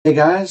Hey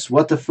guys,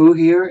 Wtphu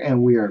here,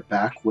 and we are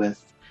back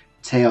with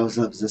Tales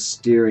of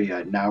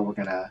Zestiria. Now we're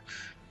gonna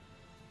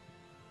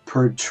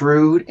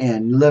protrude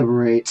and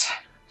liberate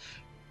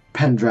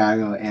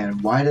Pendrago.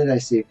 And why did I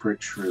say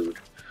protrude?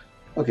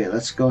 Okay,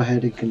 let's go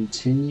ahead and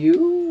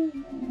continue.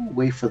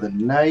 Wait for the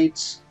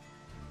night.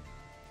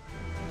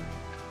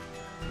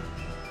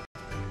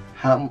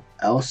 How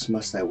else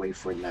must I wait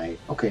for night?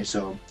 Okay,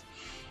 so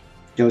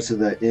go to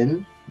the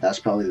inn. That's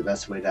probably the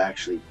best way to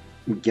actually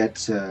get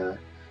to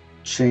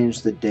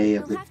change the day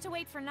of the... We'll have to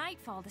wait for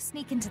nightfall to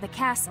sneak into the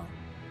castle.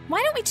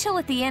 Why don't we chill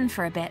at the inn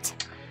for a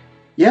bit?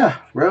 Yeah,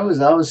 Rose,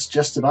 I was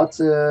just about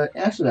to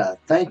answer that.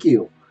 Thank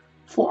you.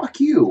 Fuck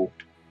you.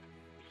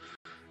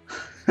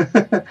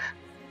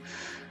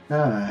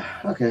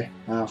 Okay.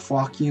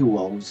 Fuck you,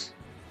 Rose.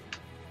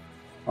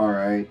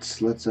 Alright,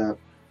 let's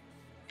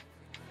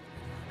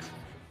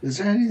Is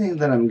there anything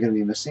that I'm gonna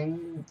be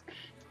missing?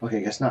 Okay,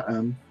 I guess not.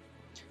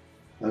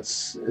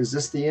 Is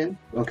this the inn?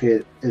 Okay,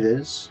 it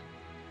is.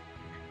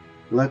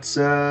 Let's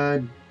do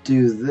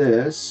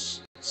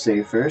this.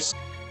 Save first.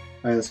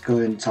 Alright, let's go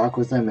ahead and talk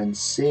with them and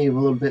save a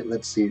little bit.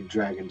 Let's see,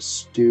 Dragon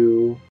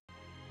Stew.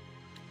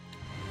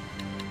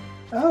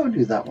 I'll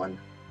do that one.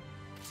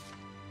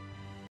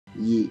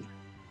 Yee.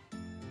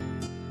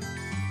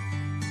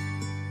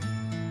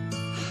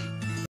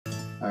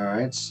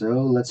 Alright, so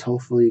let's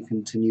hopefully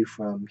continue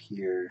from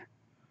here.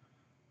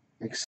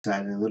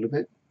 Excited a little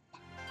bit.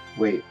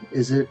 Wait,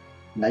 is it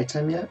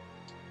nighttime yet?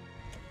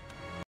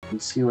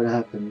 Let's see what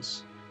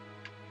happens.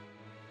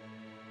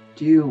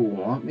 Do you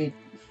want me?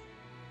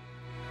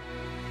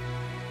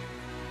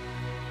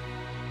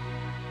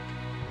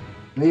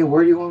 I mean,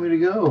 where do you want me to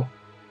go?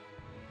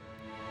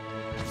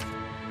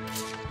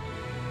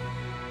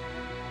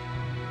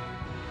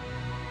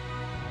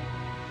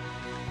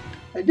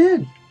 I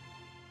did.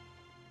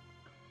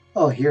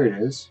 Oh, here it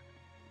is.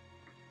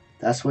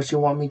 That's what you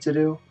want me to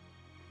do?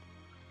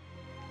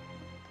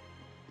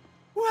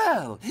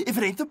 Well, if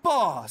it ain't the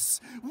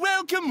boss.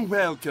 Welcome,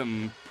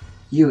 welcome.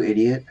 You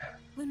idiot.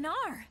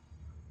 Lunar!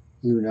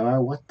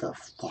 Lunar, what the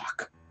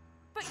fuck?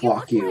 But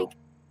Fuck you. you. Look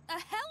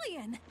like a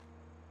hellion.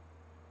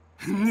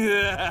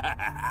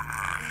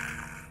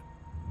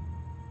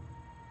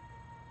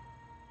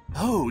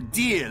 Oh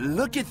dear,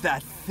 look at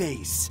that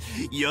face.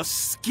 You're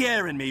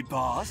scaring me,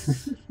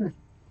 boss.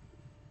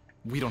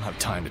 We don't have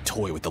time to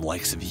toy with the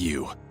likes of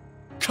you.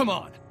 Come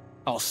on,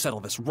 I'll settle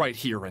this right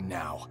here and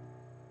now.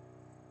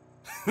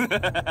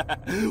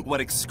 What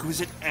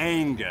exquisite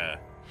anger.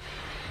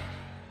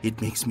 It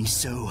makes me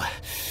so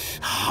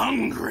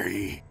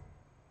hungry.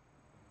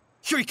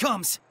 Here he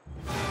comes!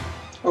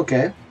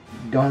 Okay,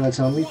 don't have to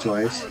tell me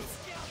twice.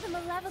 The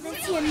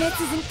malevolence he emits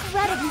is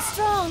incredibly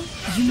strong.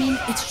 You mean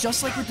it's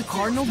just like with the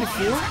Cardinal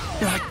before?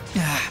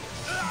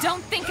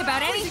 Don't think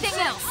about anything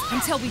else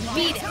until we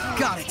beat it.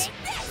 Got it.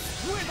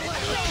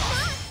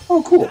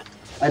 Oh, cool.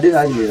 I did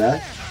not do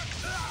that.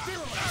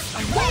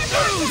 I won't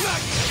lose!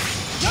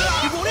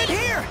 It won't end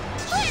here!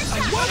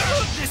 I won't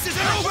lose! This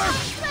isn't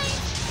over!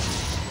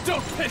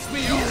 Don't piss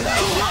me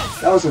off!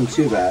 That wasn't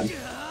too bad. It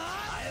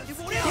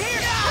won't end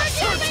here!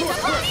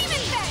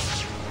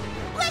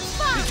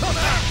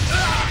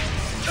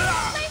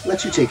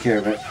 Let you take care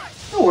of it.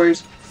 No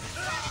worries.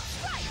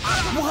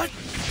 What?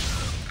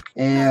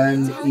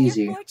 And Tell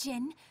easy. your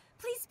fortune.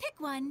 Please pick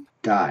one.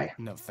 Die.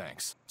 No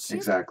thanks.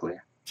 Exactly.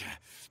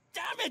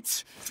 Damn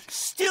it!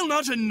 Still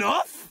not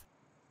enough?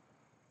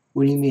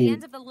 What do you The mean?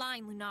 end of the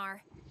line,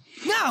 Lunar.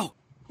 Now!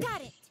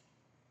 Got it.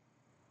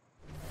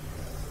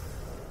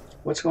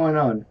 What's going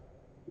on?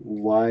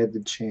 Why the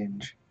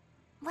change?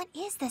 What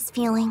is this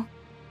feeling?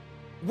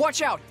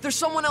 Watch out! There's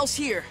someone else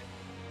here!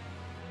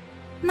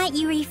 Might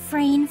you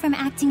refrain from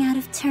acting out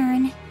of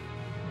turn?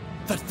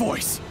 That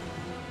voice!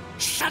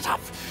 Shut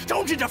up!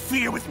 Don't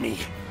interfere with me!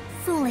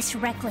 Foolish,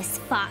 reckless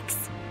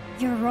fox.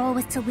 Your role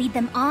was to lead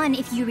them on,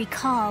 if you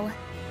recall.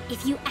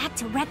 If you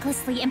act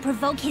recklessly and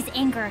provoke his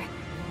anger,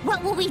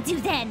 what will we do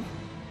then?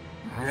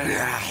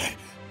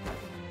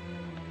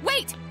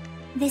 Wait!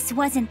 This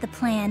wasn't the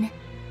plan,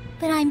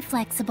 but I'm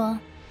flexible.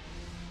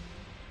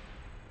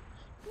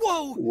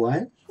 Whoa!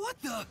 What? What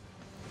the?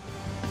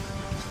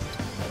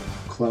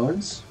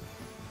 Clones?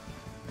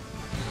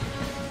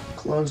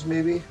 Clones,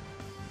 maybe?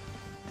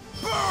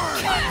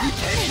 I'm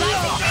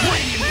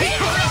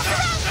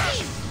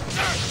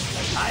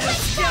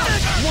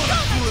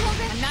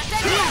not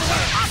dead yet.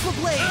 Aqua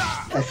Blade!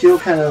 I feel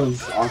kind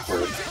of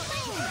awkward.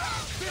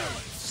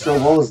 So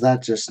what was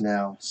that just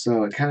now?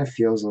 So it kind of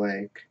feels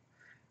like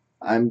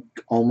I'm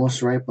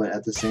almost right, but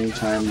at the same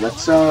time,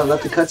 let's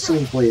let the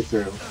cutscene play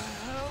through.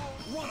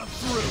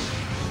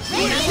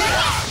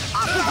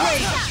 Aqua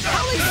Blade!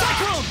 Howling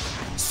Cyclone!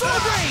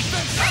 Sword Rain!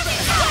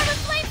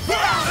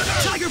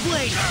 Tiger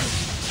Blade!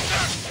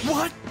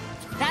 What?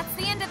 That's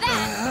the end of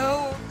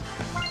that.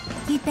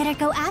 You'd better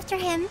go after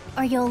him,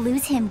 or you'll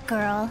lose him,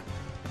 girl.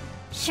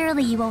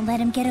 Surely you won't let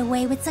him get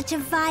away with such a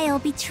vile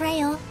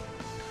betrayal.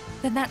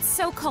 Then that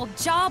so-called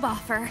job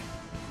offer.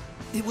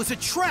 It was a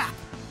trap!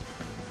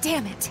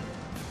 Damn it.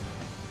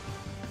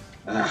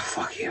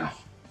 Fuck you.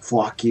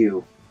 Fuck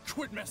you.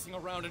 Quit messing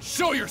around and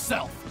show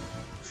yourself!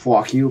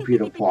 Fuck you,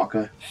 Peter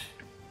Parker.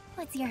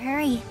 What's your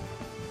hurry?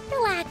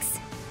 Relax.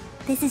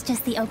 This is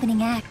just the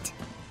opening act.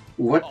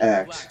 What I'll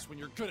act? relax when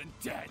you're good and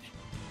dead.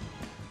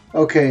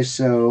 Okay,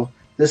 so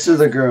this is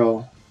the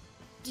girl.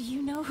 Do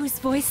you know whose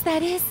voice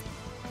that is?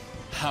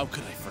 How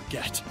could I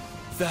forget?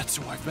 That's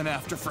who I've been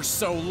after for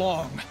so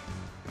long.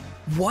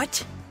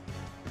 What?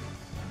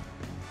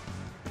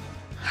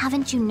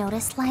 Haven't you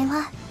noticed,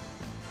 Lila?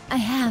 I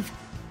have.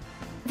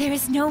 There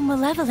is no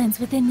malevolence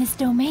within this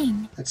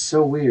domain. That's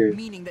so weird.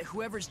 Meaning that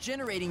whoever's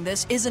generating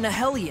this isn't a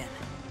Hellion.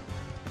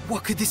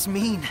 What could this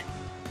mean?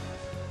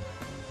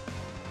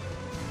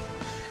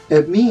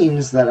 It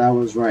means that I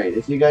was right.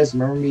 If you guys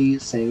remember me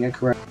saying it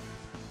correctly,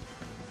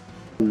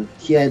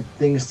 he had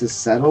things to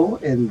settle,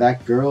 and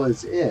that girl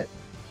is it.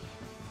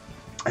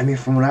 I mean,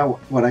 from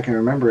what I can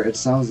remember, it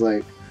sounds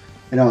like,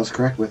 and I was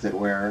correct with it,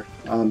 where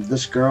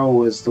this girl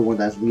was the one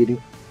that's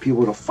leading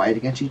people to fight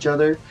against each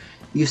other.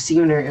 You've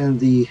seen her in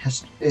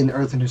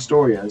Earth and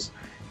Historias.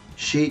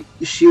 She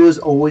was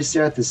always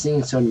there at the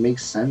scene, so it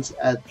makes sense.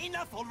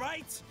 Enough, all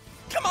right?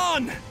 Come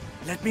on!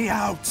 Let me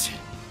out!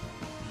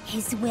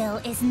 His will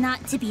is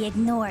not to be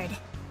ignored.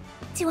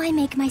 Do I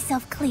make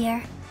myself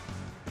clear?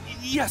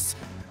 Yes,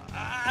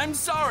 I'm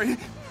sorry.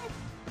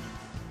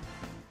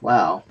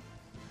 Wow.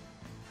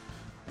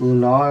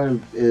 Lunar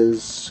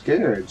is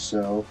scared,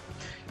 so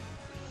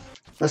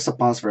let's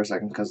pause for a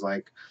second, because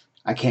like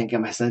I can't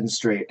get my sentence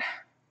straight.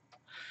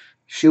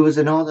 She was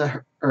in all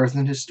the Earth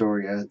and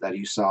Historia that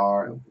you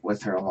saw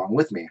with her along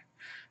with me.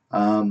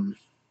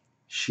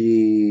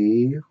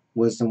 She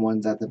was the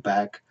ones at the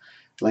back,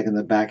 like in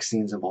the back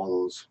scenes of all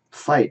those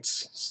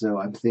fights. So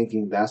I'm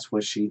thinking that's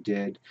what she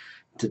did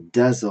to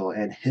Dezel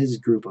and his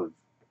group of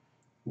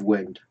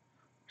Wind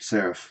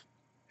Seraph.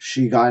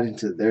 She got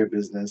into their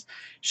business.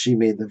 She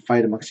made them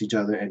fight amongst each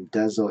other, and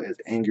Dezel is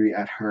angry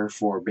at her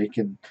for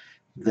making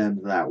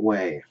them that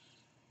way.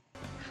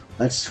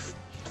 Let's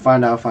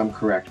find out if I'm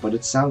correct, but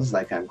it sounds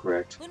like I'm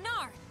correct.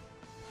 Lunar!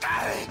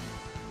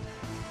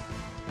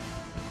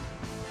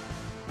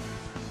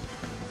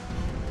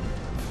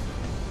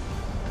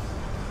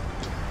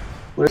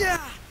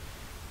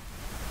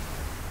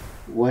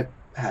 What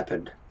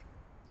happened?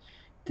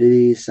 Did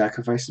he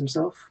sacrifice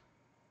himself?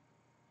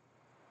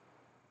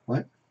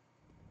 What?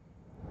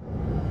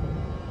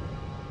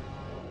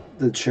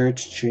 The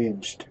church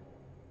changed.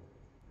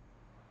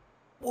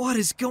 What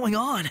is going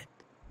on?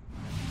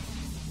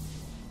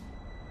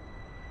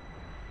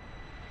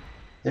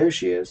 There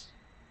she is.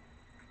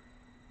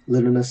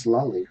 Little Miss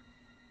Lolly.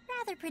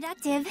 Rather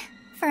productive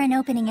for an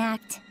opening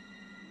act.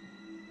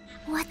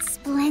 What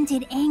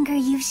splendid anger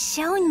you've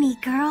shown me,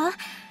 girl.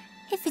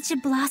 If it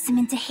should blossom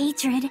into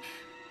hatred.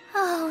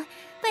 Oh,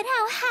 but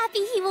how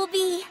happy he will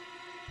be.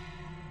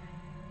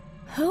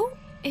 Who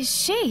is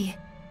she?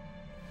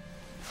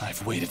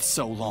 I've waited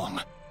so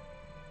long.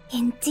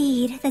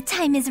 Indeed, the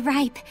time is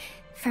ripe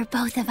for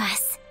both of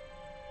us.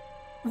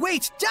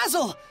 Wait,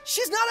 Dazzle!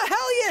 She's not a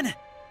Hellion!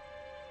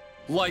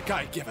 Like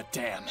I give a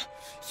damn.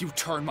 You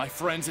turn my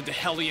friends into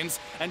Hellions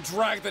and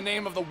drag the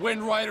name of the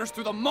Wind Riders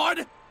through the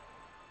mud?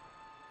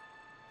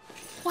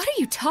 What are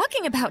you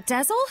talking about,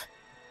 Dezel?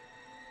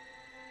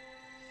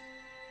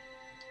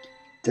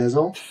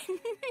 Dezel?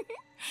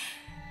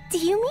 Do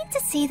you mean to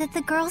say that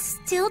the girl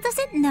still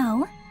doesn't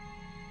know?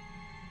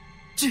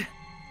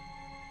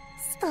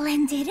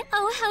 Splendid.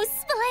 Oh, how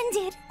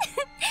splendid.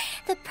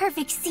 The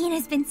perfect scene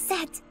has been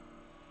set.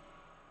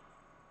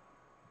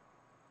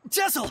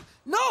 Dazzle,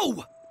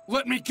 no!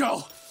 Let me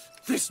go!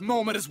 This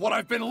moment is what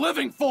I've been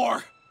living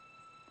for!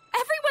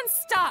 Everyone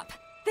stop!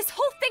 This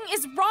whole thing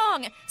is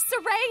wrong!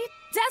 Saray,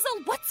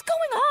 Dezel, what's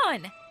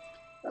going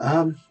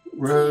on?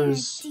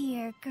 Rose.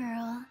 Dear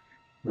girl.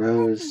 Let me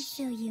Rose.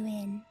 fill you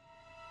in.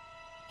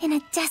 In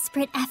a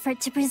desperate effort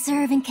to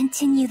preserve and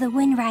continue the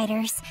Wind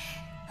Riders,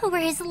 who were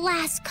his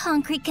last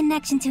concrete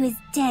connection to his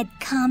dead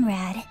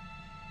comrade,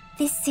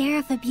 this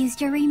seraph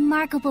abused your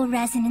remarkable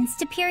resonance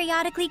to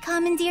periodically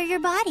commandeer your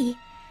body,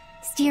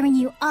 steering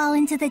you all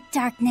into the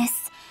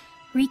darkness,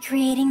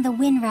 recreating the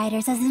Wind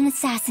Riders as an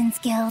assassin's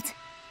guild.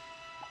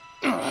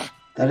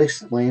 That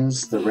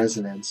explains the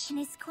resonance. In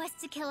his quest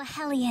to kill a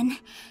Hellion,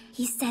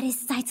 he set his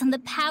sights on the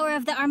power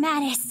of the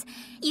Armatus,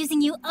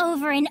 using you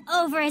over and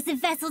over as a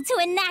vessel to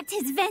enact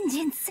his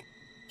vengeance.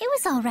 It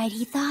was all right,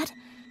 he thought.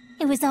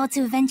 It was all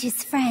to avenge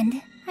his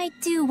friend. I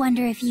do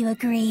wonder if you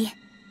agree.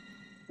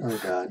 Oh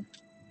god.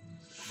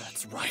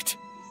 That's right.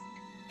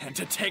 And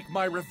to take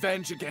my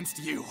revenge against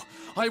you,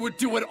 I would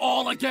do it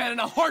all again in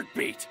a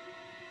heartbeat!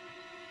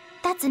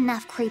 That's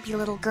enough, creepy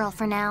little girl,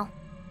 for now.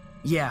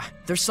 Yeah,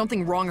 there's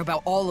something wrong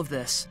about all of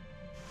this.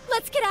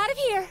 Let's get out of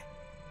here!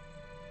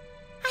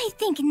 I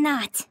think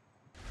not.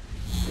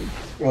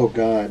 Oh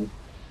god.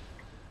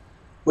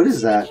 What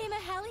is that? Became a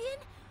Hellion?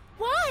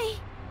 Why?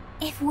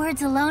 If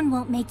words alone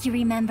won't make you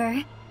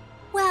remember,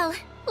 well,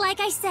 like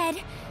I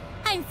said,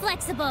 I'm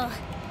flexible.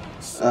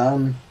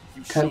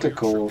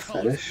 Tentacle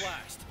fetish.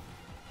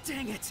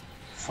 Dang it!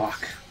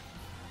 Fuck.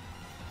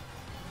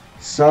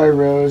 Sorry,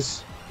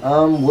 Rose.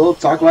 We'll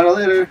talk about it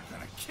later. I'm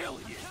gonna kill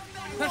you.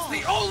 That's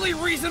the only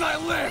reason I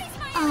live!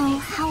 Oh,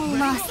 how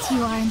lost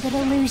you are in the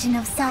delusion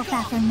of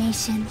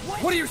self-affirmation.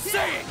 What are you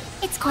saying?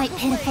 It's quite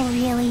pitiful,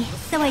 really,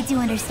 though I do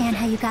understand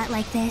how you got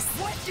like this.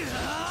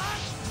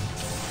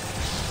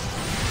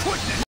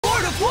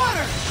 Lord of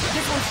Water!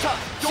 This one's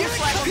tough. Don't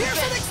slack on the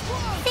fence.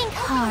 Think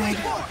hard.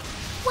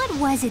 What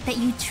was it that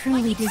you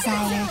truly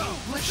desired?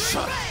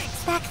 Shut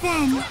up. Back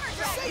then,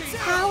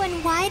 how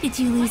and why did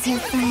you lose your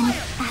friend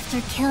after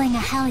killing a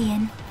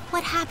Hellion?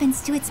 What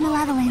happens to its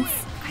malevolence?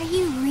 Are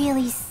you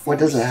really so What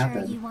doesn't sure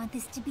happen? you want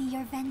this to be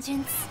your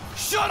vengeance?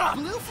 Shut up!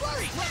 Blue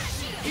flurry.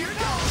 Here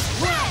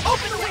goes.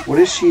 Open the way. What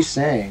is she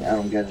saying? I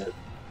don't get it.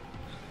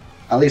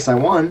 At least I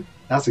won.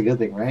 That's a good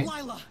thing, right?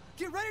 Lila,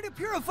 get ready to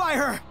purify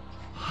her.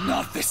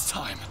 Not this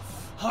time.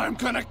 I'm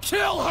gonna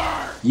kill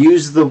her!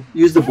 Use the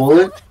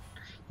bullet.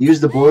 Use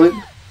the bullet.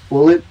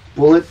 Bullet.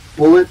 Bullet.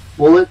 Bullet.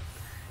 Bullet.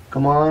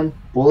 Come on.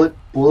 Bullet.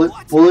 Bullet.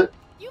 Bullet.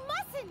 You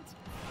mustn't!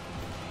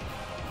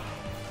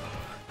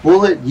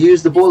 Bullet.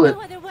 Use the bullet.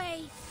 No other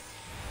way.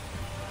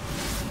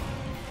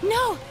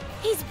 No!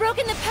 He's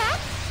broken the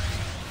pact?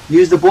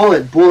 Use the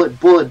bullet. Bullet.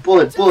 Bullet.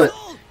 Bullet. Bullet.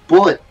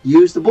 Bullet.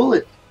 Use the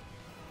bullet.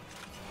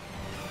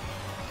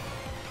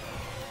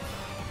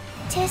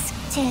 Tisk,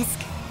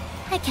 tisk.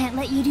 I can't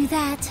let you do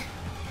that.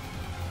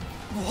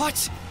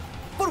 What?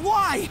 But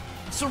why?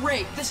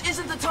 Saray, this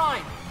isn't the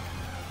time.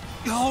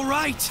 All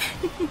right.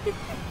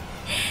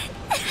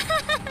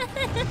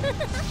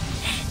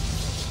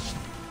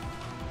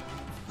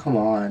 Come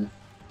on.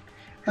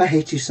 I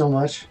hate you so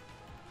much.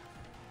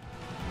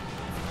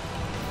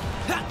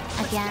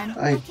 Again.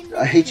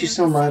 I hate you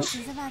so much.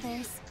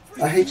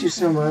 I hate you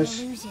so much.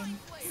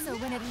 So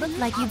when it looked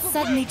like you'd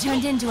suddenly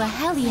turned into a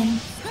Hellion,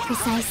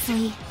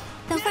 precisely.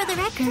 Though for the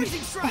record,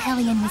 the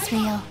Hellion was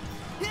real.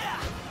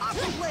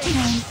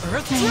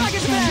 Earth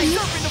Dragon Bag!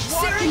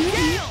 Serpent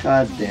of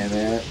God damn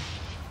it.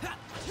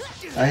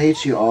 I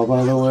hate you all,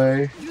 by the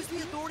way. Use the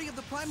authority of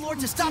the Prime Lord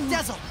to stop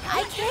Dezel.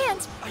 I can't!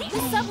 The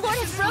Sublord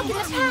has broken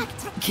the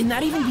pact! Can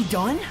that even be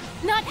done?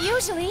 Not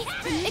usually!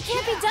 It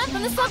can't be done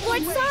from the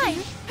Sublord's side!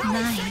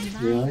 Nine.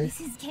 Really? This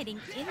is getting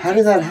How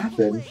did that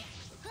happen?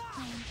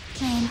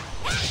 Nine.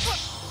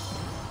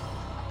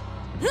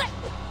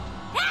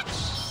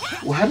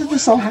 Well, how did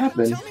this all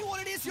happen? Tell me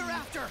what it is you're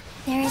after.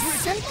 There is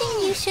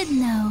something you should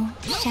know,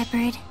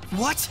 Shepard.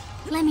 What?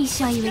 Let me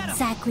show you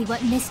exactly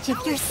what mischief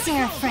your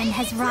Seraph friend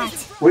has wrought.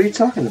 What are you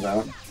talking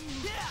about?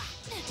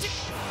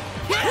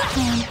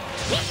 Damn.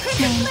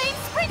 Nine.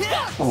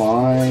 Come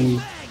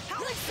on.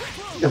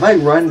 If I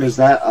run, does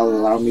that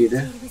allow me to?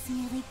 It was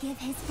merely give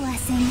his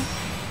blessing.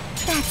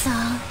 That's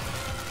all.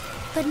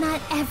 But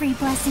not every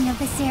blessing of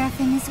the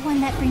Seraphim is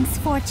one that brings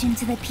fortune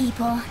to the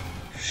people.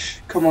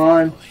 Come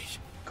on.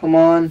 Come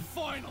on.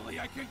 Finally,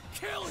 I can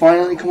kill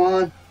Finally, come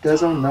on.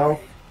 Dezo, no.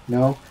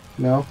 No.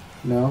 No.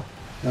 No.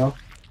 No.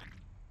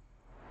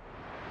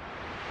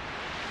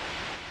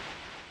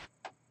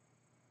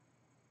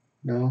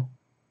 No.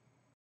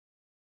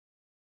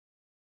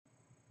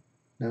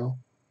 No.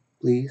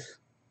 Please.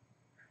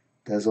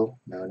 Dezel.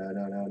 No, no,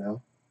 no, no,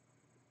 no.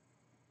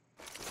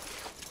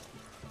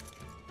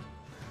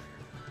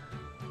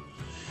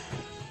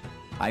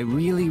 I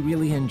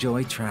really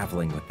enjoy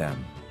traveling with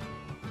them.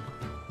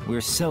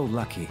 We're so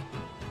lucky.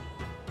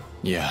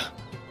 Yeah.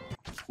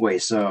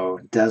 Wait, so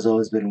Dezel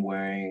has been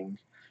wearing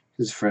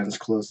his friend's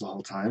clothes the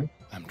whole time?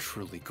 I'm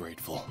truly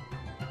grateful.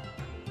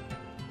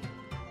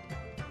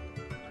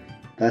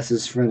 That's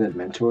his friend and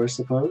mentor, I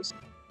suppose?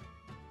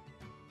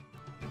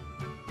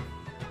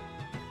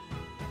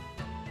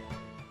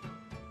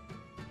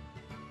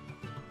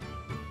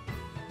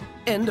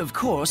 And of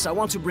course, I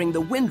want to bring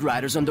the Wind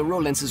Riders under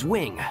Rollens's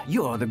wing.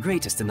 You're the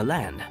greatest in the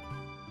land.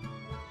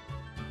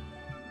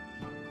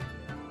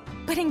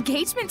 But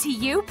engagement to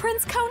you,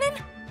 Prince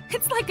Conan?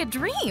 It's like a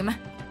dream!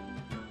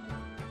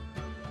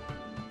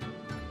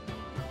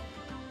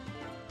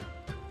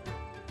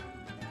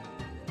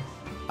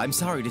 I'm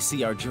sorry to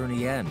see our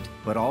journey end,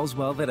 but all's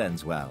well that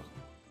ends well.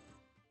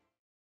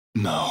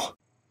 No.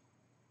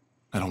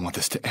 I don't want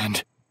this to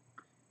end.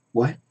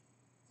 What?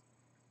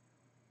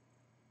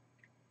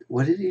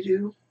 What did he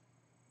do?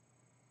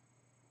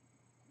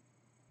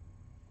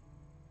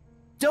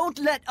 Don't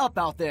let up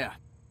out there!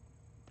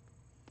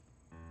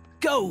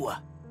 Go!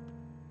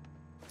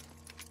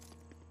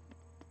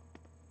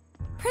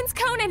 Prince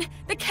Conan,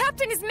 the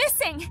captain is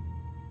missing!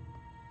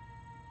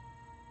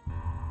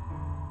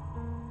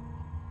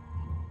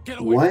 Get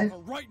away What? from her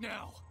right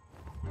now!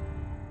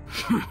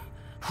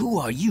 Who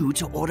are you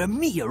to order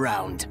me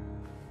around?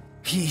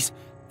 He's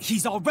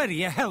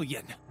already a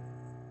Hellion.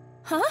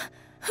 Huh?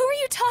 Who are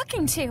you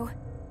talking to?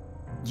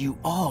 You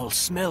all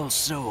smell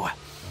so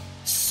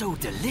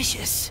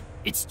delicious.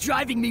 It's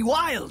driving me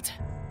wild.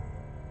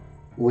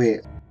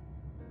 Wait.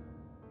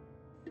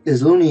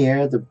 Is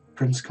Lumiere the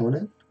Prince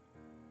Conan?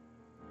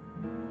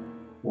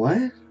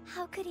 What?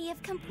 How could he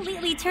have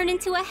completely turned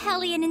into a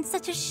Hellion in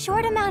such a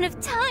short amount of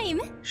time?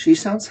 She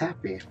sounds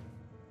happy.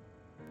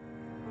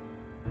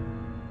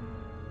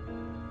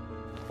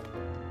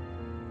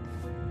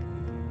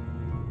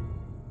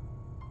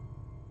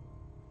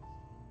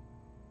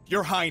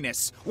 Your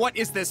Highness, what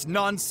is this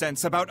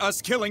nonsense about us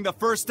killing the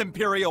first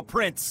Imperial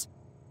Prince?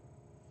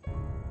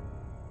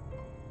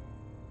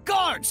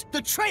 Guards!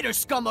 The traitor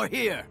scum are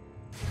here!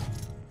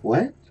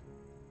 What?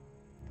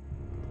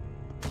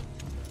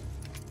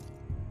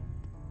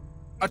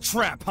 A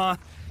trap, huh?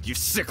 You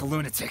sick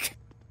lunatic.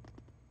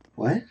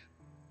 What?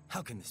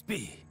 How can this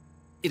be?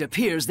 It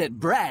appears that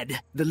Brad,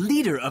 the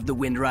leader of the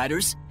Wind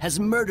Riders, has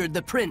murdered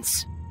the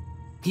prince.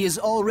 He is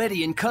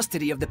already in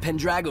custody of the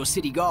Pendrago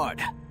City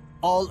Guard.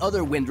 All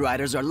other Wind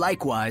Riders are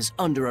likewise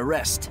under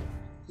arrest.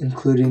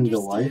 Including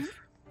the wife?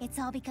 It's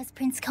all because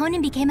Prince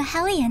Conan became a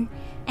Hellion,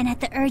 and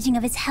at the urging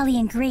of his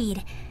Hellion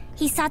greed,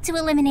 he sought to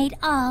eliminate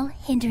all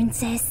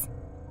hindrances.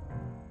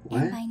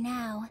 What? And by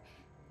now,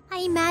 I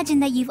imagine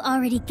that you've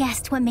already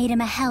guessed what made him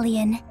a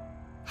Hellion.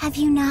 Have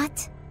you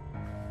not?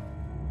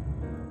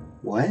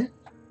 What?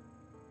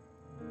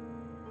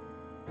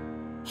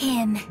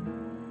 Him.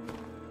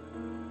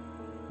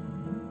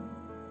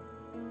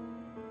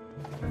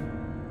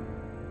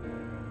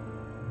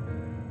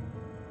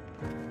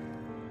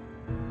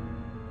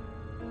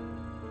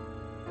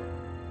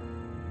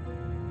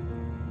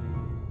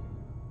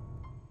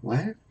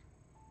 What?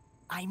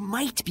 I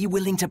might be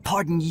willing to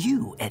pardon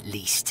you, at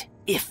least,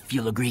 if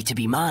you'll agree to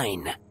be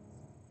mine.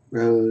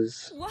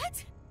 Rose.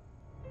 What?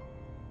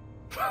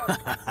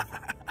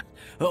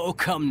 Oh,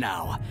 come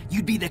now.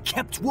 You'd be the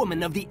kept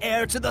woman of the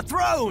heir to the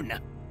throne!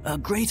 A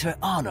greater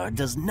honor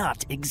does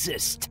not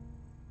exist.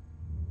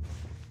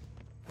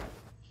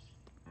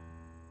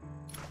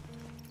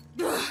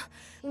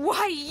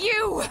 Why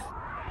you?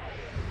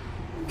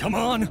 Come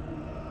on!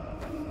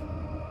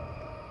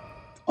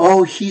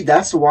 Oh,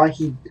 that's why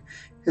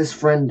his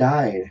friend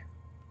died.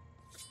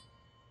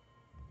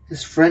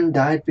 His friend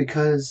died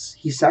because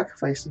he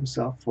sacrificed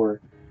himself for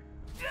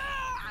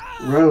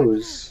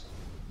Rose.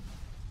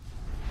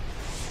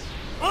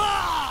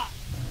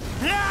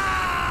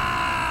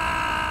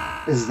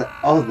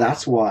 Oh,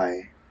 that's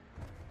why.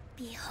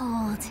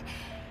 Behold,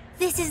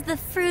 this is the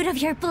fruit of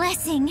your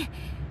blessing.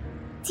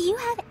 Do you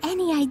have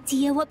any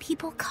idea what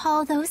people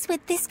call those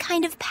with this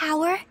kind of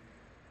power?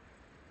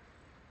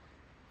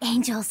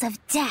 Angels of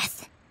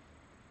death.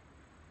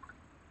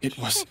 It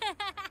was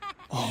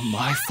all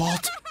my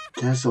fault?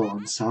 Dezel,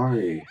 I'm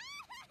sorry.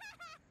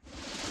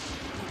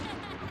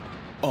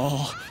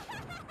 All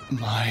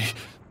my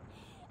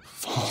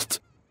fault.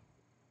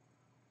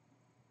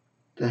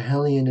 The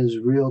Hellion is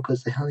real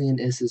because the Hellion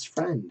is his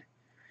friend.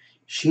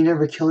 She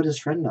never killed his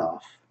friend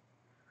off.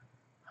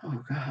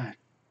 Oh, God.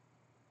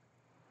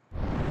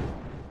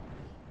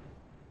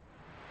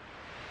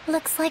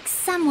 Looks like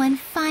someone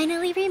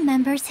finally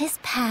remembers his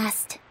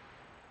past.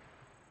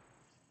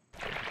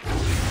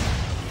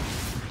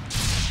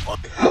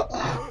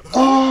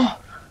 Oh!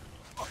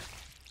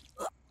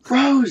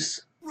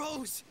 Rose!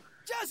 Rose!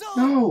 Dezel!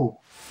 No!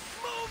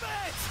 Move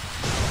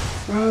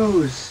it!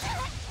 Rose!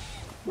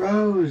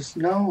 Rose,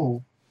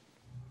 no!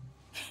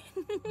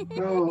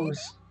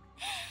 Rose.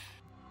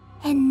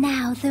 And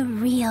now the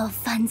real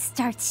fun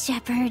starts,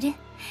 Shepard.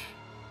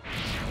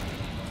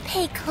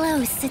 Pay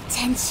close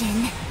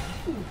attention.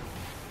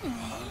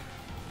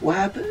 What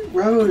happened?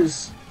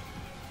 Rose!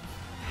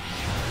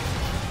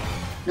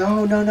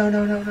 No, no, no,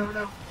 no, no, no,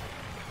 no.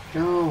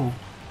 No.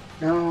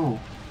 No.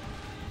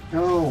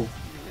 No.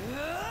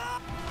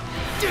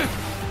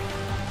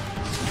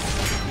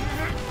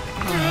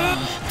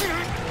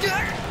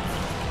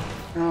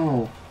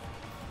 No.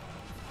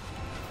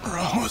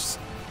 Rose.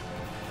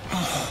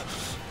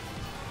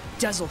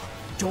 Dezel,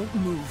 don't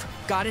move.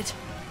 Got it?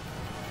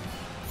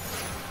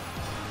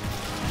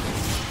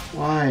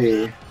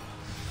 Why?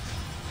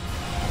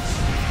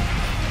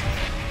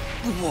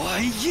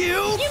 Why, you?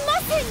 You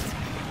mustn't!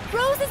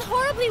 Rose is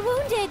horribly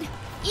wounded.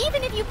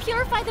 Even if you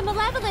purify the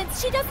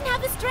malevolence, she doesn't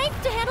have the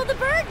strength to handle the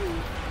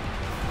burden.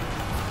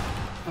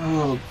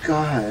 Oh,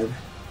 God.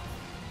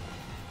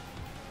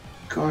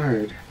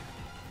 Guard.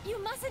 You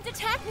mustn't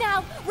attack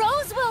now.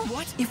 Rose will...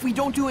 What? If we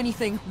don't do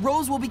anything,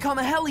 Rose will become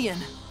a Hellion.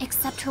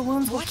 Except her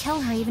wounds will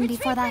kill her even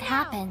before that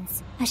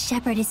happens. A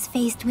shepherd is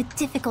faced with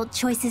difficult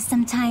choices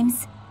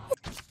sometimes.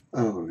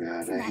 Oh,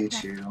 God, I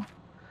hate you.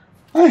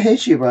 I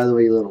hate you, by the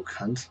way, you little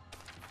cunt.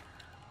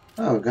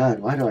 Oh, God,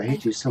 why do I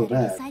hate you so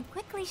bad? Decide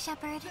quickly,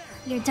 Shepard.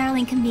 Your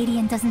darling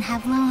comedian doesn't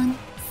have long.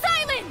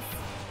 Silence!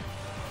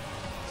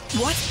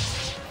 What?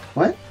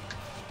 What?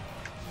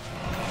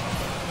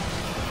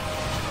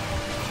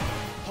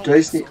 Do I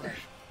just need...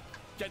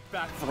 Get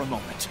back for a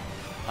moment.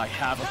 I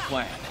have a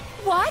plan.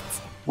 What?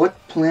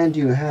 What plan do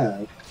you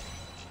have?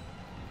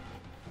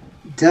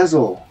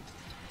 Dezel.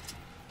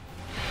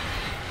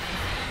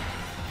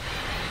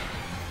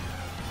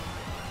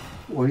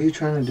 What are you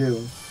trying to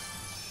do?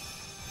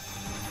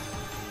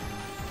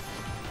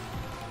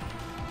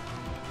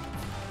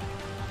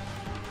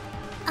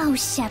 Oh,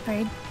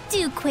 Shepard,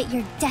 do quit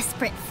your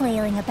desperate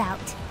flailing about.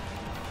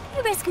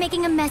 You risk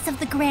making a mess of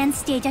the grand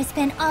stage I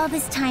spent all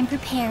this time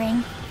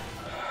preparing.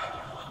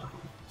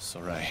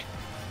 Saray,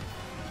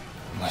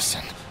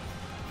 listen.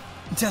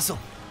 Dezel,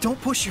 don't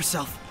push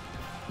yourself.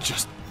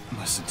 Just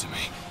listen to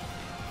me.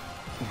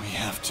 We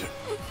have to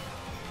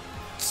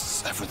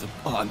sever the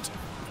bond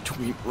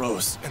between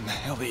Rose and the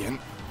Hellion.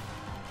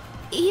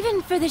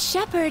 Even for the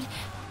shepherd,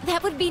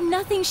 that would be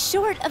nothing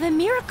short of a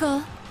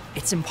miracle.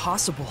 It's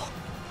impossible.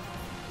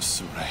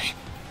 Saray,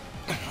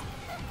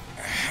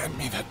 hand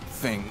me that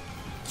thing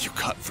you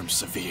cut from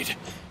Savid.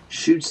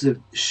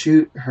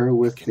 Shoot her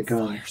with the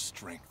gun. Fire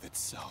strength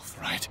itself,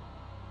 right?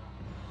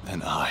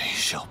 Then I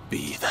shall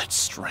be that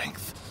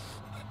strength.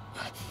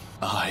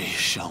 I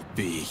shall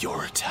be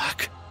your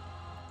attack.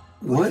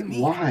 What?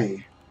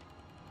 Why?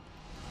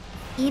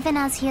 Even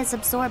as he is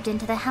absorbed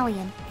into the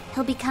Hellion,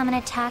 he'll become an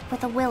attack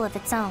with a will of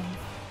its own.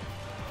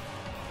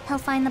 He'll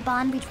find the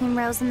bond between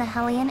Rose and the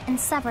Hellion and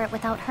sever it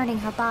without hurting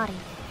her body.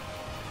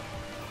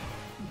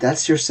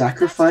 That's your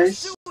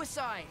sacrifice? That's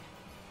suicide.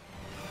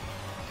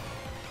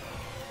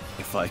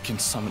 If I can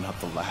summon up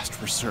the last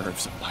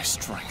reserves of my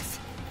strength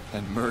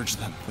and merge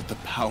them with the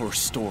power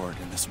stored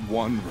in this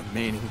one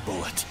remaining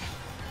bullet,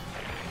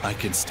 I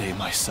can stay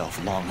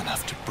myself long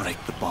enough to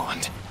break the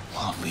bond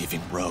while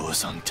leaving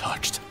Rose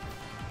untouched.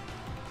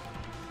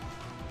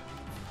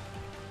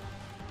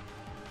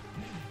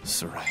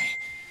 Saray,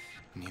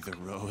 neither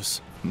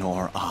Rose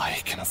nor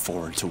I can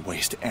afford to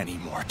waste any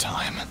more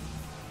time.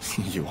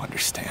 You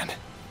understand,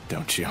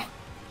 don't you?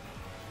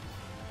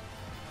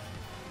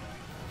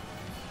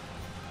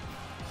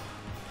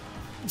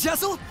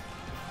 Jessel?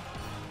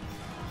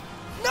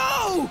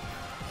 No!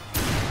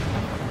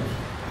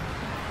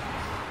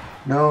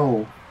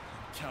 No.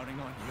 Counting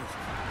on you.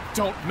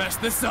 Don't mess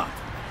this up!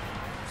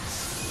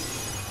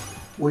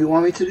 What do you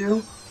want me to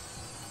do?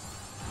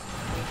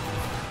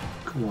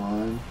 Come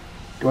on.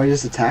 Do I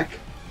just attack?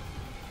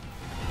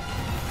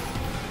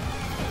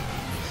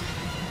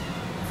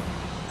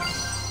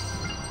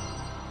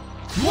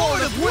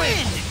 Lord of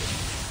Wind!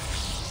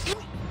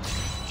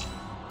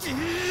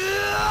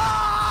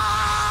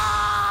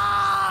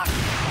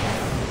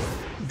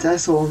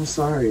 Dessel, I'm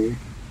sorry.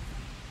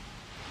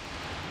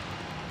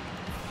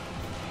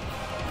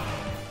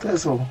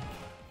 Dessel.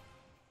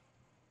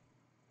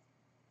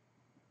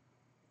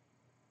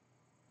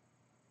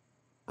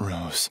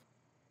 Rose,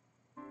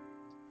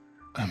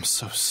 I'm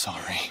so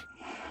sorry.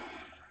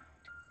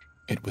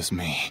 It was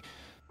me.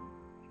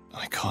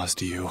 I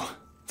caused you,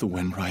 the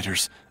Wind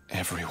Riders,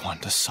 everyone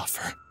to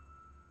suffer.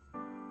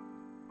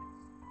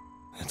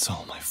 It's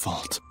all my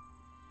fault.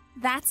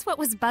 That's what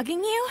was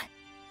bugging you?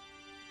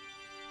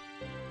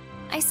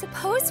 I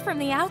suppose from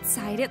the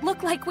outside it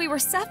looked like we were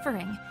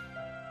suffering.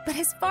 But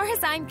as far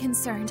as I'm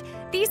concerned,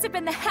 these have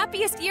been the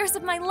happiest years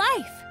of my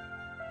life.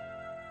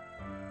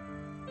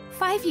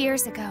 5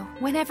 years ago,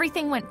 when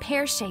everything went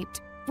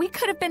pear-shaped, we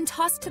could have been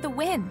tossed to the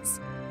winds.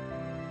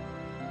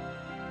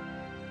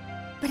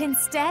 But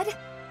instead,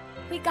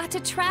 we got to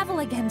travel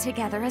again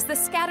together as the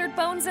scattered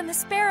bones and the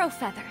sparrow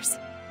feathers.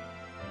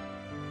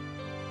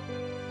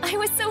 I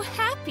was so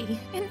happy.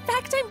 In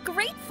fact, I'm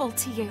grateful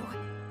to you.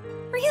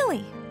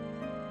 Really.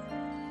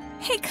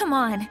 Hey, come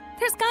on.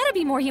 There's gotta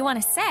be more you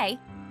want to say.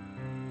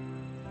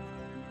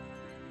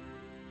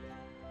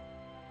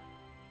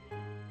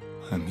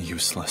 I'm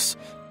useless.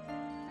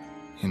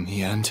 In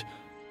the end,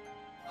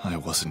 I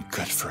wasn't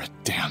good for a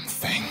damn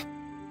thing.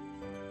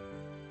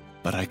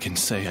 But I can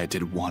say I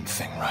did one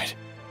thing right.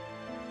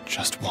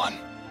 Just one.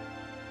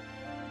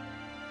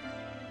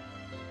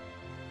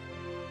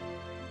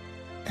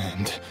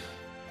 And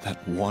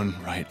that one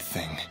right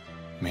thing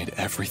made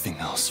everything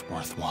else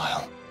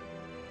worthwhile.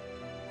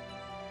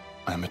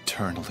 I'm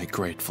eternally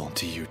grateful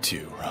to you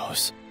too,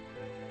 Rose.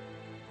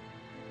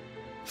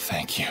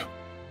 Thank you.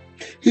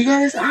 He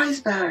got his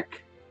eyes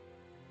back!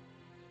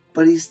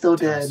 But he's still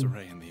Tell dead.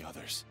 Saray and the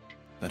others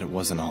that it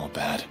wasn't all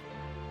bad.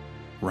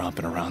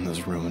 Romping around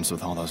those ruins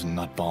with all those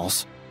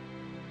nutballs.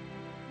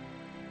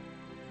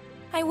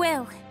 I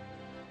will.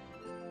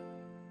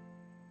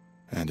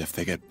 And if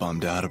they get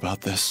bummed out about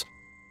this,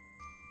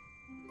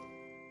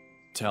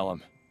 tell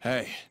them,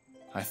 hey,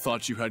 I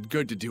thought you had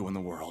good to do in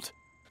the world.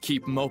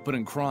 Keep moping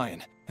and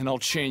crying, and I'll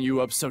chain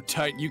you up so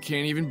tight you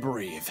can't even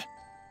breathe.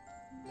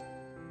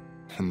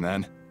 And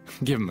then,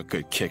 give him a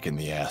good kick in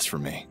the ass for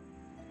me.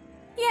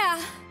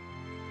 Yeah.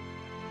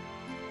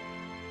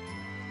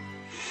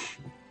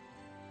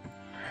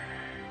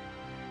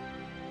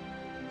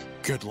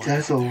 Good luck.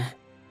 Dessel. There.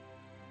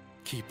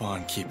 Keep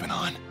on keeping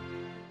on.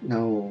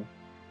 No.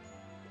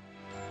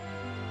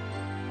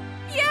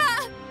 Yeah!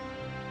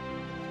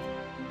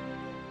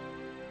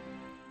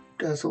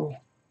 Dessel.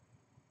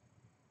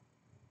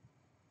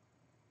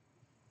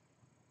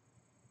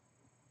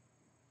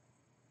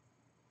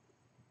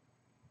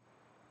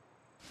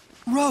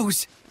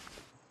 Rose!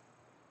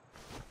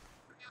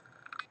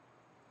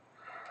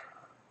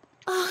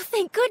 Oh,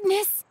 thank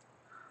goodness.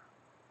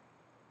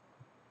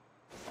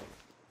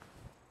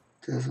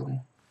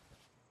 Dessel.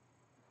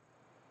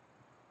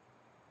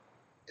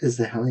 Is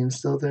the Hellion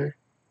still there?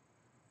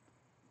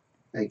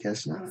 I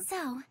guess not.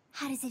 So,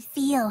 how does it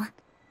feel?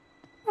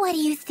 What do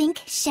you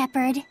think,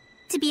 Shepherd?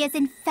 To be as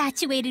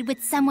infatuated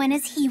with someone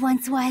as he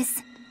once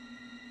was?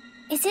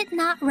 Is it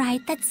not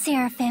right that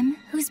Seraphim,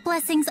 whose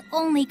blessings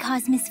only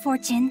cause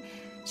misfortune,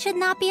 should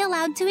not be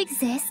allowed to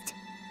exist?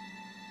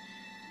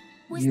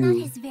 Was not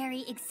his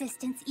very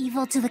existence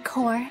evil to the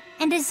core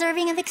and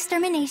deserving of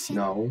extermination?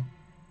 No.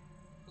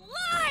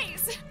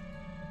 Lies!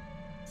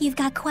 You've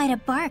got quite a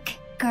bark,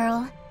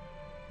 girl.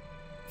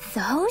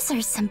 Those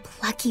are some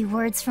plucky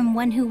words from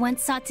one who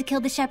once sought to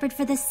kill the shepherd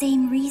for the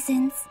same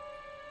reasons.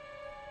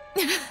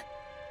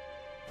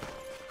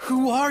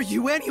 Who are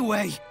you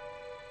anyway?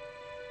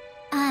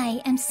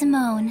 I am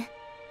Simone.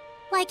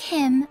 Like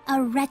him,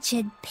 a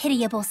wretched,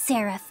 pitiable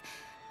seraph,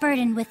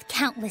 burdened with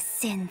countless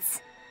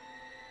sins.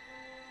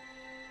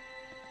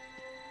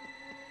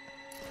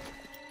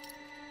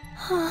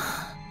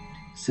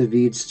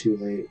 Savid's too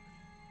late.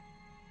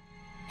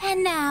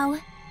 And now,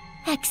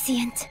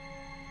 Exeunt.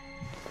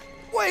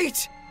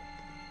 Wait!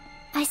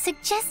 I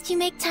suggest you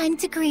make time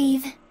to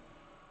grieve.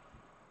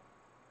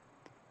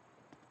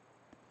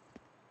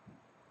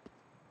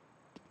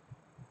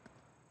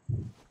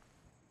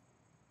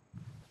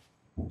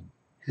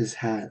 His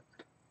hat.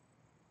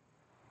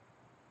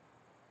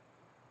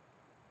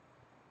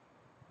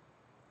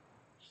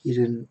 He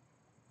didn't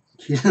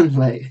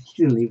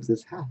leave with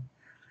his hat.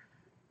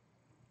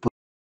 But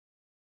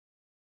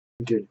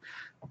entered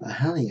a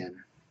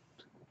hellion.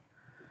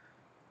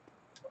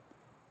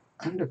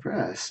 I'm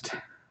depressed.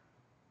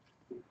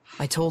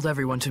 I told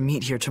everyone to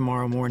meet here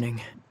tomorrow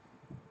morning.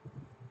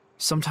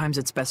 Sometimes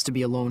it's best to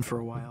be alone for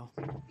a while.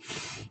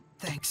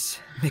 Thanks,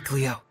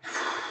 Mikleo.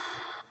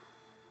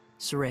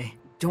 Saray,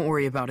 don't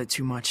worry about it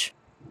too much.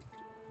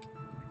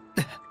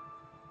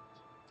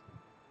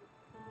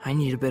 I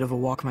need a bit of a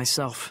walk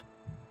myself.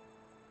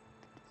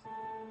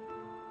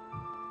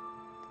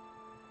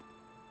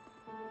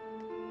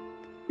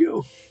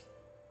 Yo.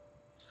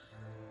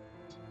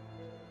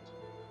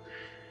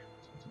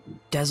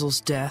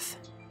 Dezel's death,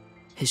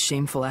 his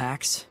shameful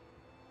acts,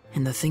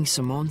 and the things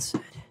Simone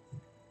said.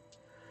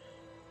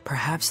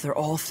 Perhaps they're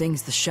all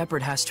things the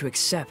shepherd has to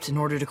accept in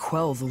order to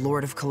quell the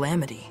Lord of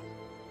Calamity.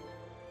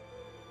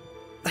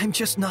 I'm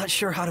just not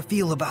sure how to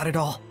feel about it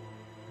all.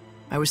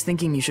 I was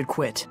thinking you should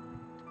quit.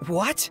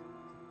 What?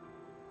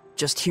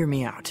 Just hear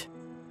me out.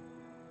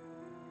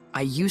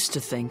 I used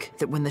to think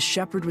that when the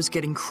shepherd was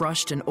getting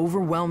crushed and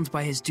overwhelmed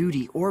by his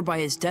duty or by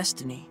his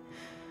destiny,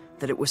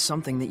 that it was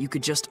something that you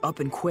could just up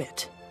and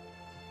quit.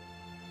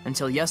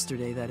 Until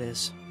yesterday, that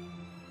is.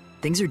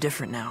 Things are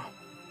different now.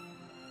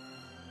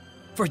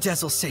 For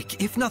Dezel's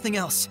sake, if nothing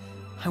else,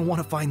 I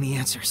want to find the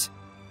answers.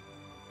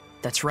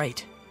 That's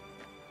right.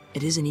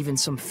 It isn't even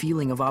some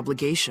feeling of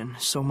obligation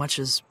so much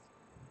as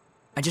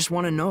I just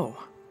want to know,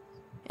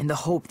 in the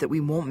hope that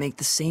we won't make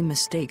the same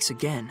mistakes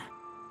again.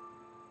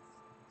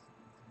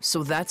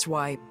 So that's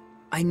why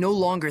I no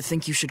longer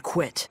think you should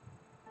quit.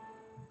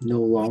 No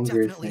longer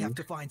We definitely think. have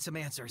to find some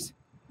answers.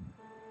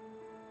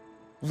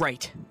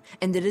 Right.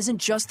 And it isn't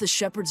just the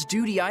shepherd's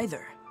duty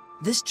either.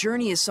 This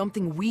journey is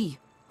something we,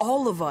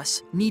 all of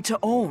us, need to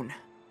own.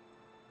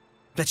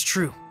 That's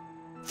true.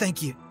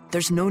 Thank you.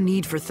 There's no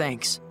need for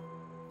thanks.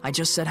 I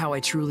just said how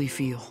I truly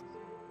feel.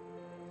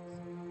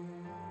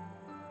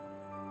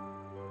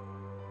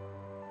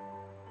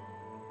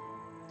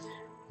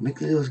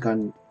 Mikleo's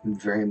gotten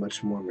very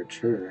much more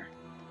mature.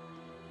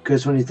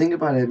 Because when you think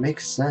about it, it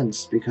makes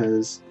sense,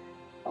 because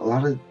a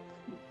lot of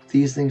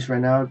these things right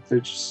now,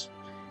 they're just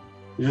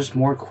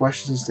more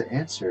questions to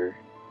answer.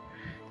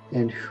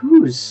 And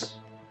who's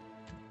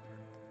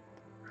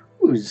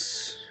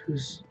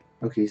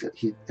okay,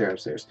 they're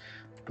upstairs.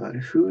 But I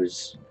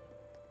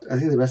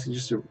think the best thing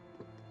just to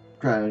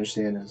try to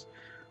understand is,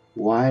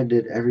 why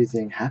did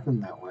everything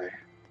happen that way?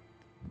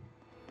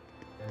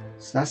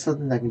 It's not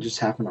something that can just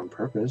happen on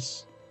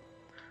purpose.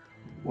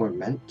 Or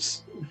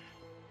meant.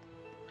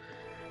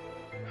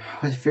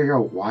 I have to figure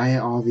out why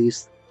all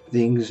these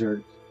things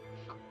are...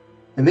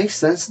 It makes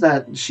sense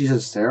that she's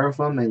a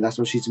seraphim, and that's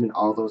what she's been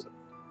all those...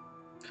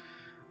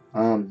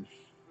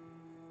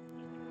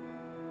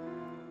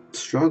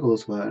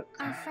 struggles, but...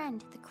 Our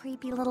friend, the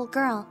creepy little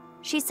girl,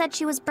 she said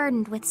she was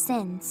burdened with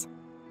sins.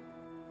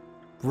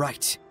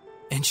 Right.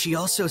 And she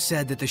also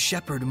said that the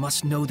shepherd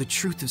must know the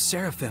truth of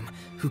seraphim,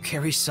 who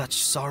carry such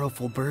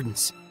sorrowful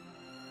burdens.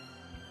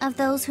 Of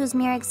those whose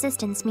mere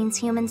existence means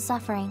human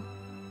suffering.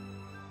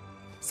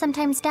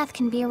 Sometimes death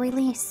can be a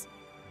release.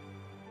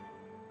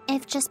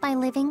 If just by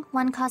living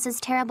one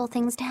causes terrible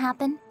things to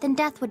happen, then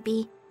death would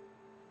be.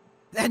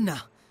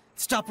 Edna,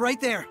 stop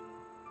right there!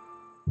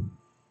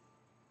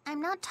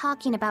 I'm not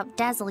talking about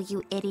Dezel,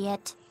 you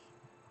idiot.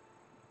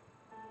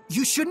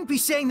 You shouldn't be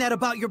saying that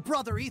about your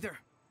brother either!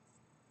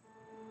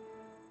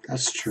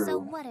 That's true. So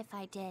what if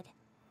I did?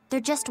 They're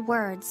just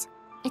words.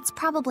 It's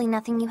probably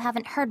nothing you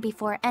haven't heard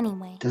before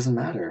anyway. Doesn't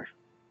matter.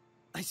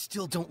 I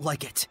still don't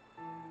like it.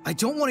 I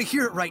don't want to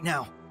hear it right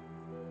now.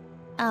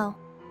 Oh.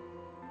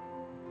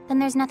 Then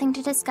there's nothing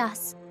to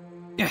discuss.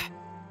 Yeah.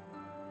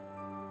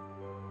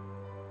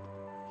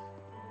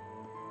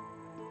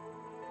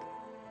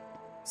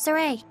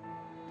 Saray.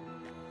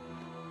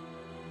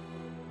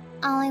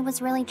 All I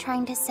was really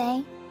trying to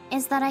say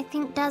is that I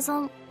think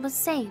Dezel was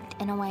saved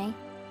in a way.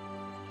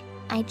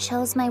 I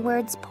chose my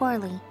words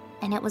poorly,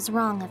 and it was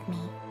wrong of me.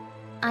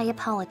 I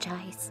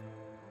apologize.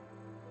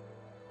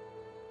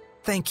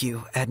 Thank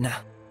you, Edna.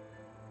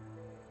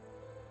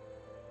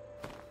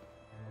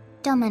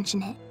 Don't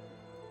mention it.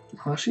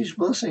 Oh, she's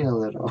blushing a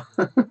little.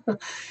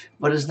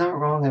 But it's not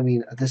wrong. I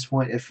mean, at this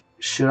point,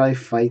 should I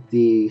fight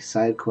the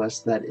side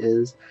quest that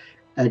is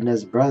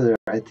Edna's brother,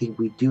 I think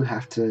we do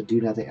have to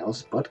do nothing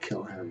else but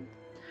kill him.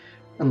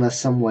 Unless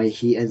some way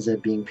he ends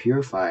up being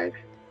purified.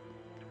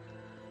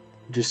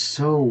 Just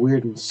so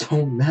weird and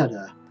so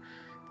meta.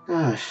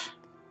 Gosh.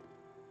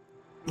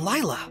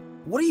 Lila,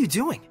 what are you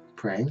doing?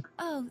 Praying.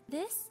 Oh,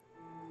 this?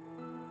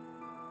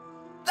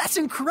 That's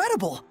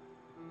incredible!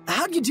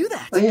 How'd you do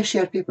that? Oh yeah, she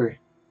had paper.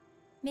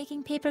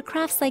 Making paper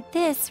crafts like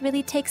this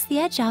really takes the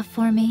edge off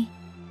for me.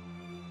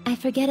 I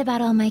forget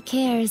about all my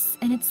cares,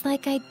 and it's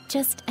like I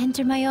just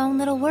enter my own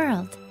little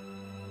world.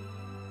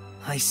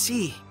 I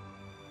see.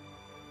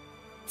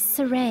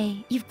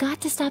 Saray, you've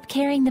got to stop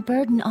carrying the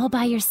burden all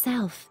by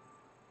yourself.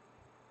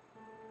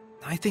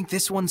 I think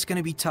this one's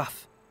gonna be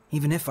tough,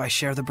 even if I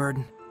share the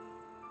burden.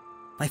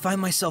 I find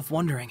myself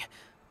wondering,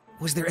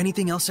 was there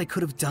anything else I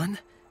could have done?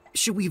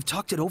 Should we have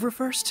talked it over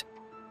first?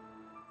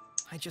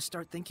 I just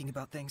start thinking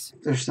about things.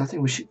 There's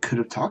nothing we could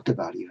have talked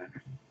about even.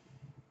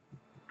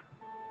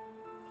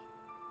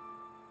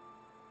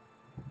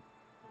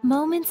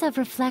 Moments of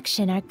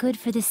reflection are good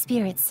for the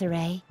spirit,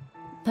 Saray,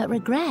 but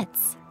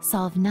regrets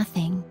solve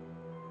nothing.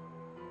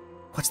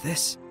 What's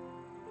this?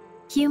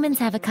 Humans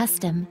have a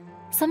custom.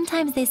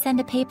 Sometimes they send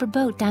a paper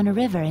boat down a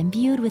river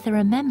imbued with a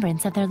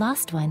remembrance of their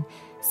lost one,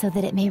 so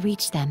that it may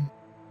reach them.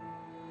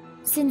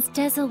 Since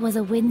Dezel was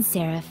a wind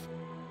seraph,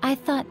 I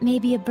thought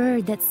maybe a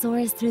bird that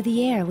soars through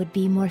the air would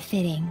be more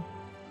fitting.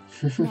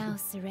 Now,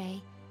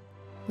 Saray,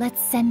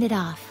 let's send it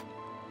off.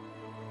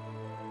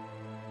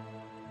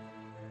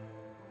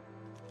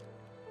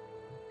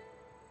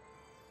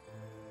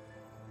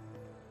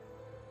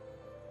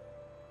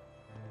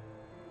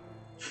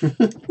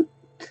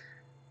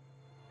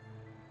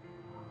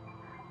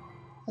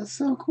 That's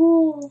so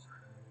cool.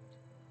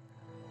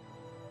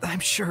 I'm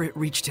sure it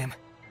reached him.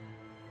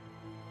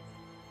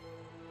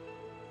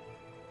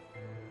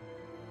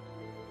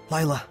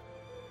 Lila.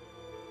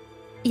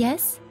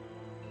 Yes?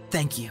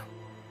 Thank you.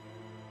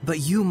 But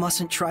you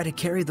mustn't try to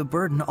carry the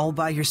burden all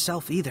by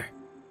yourself either.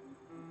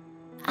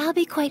 I'll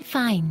be quite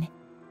fine.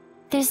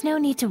 There's no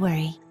need to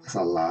worry. That's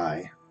a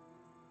lie.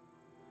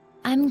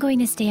 I'm going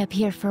to stay up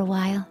here for a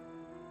while.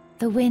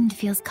 The wind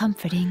feels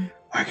comforting.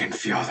 I can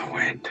feel the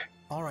wind.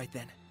 All right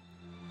then.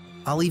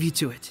 I'll leave you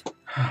to it.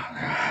 Oh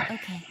god.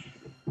 Okay.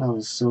 That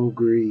was so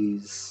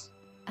grease.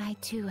 I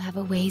too have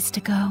a ways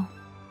to go.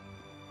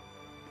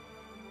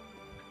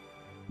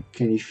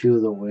 Can you feel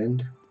the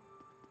wind?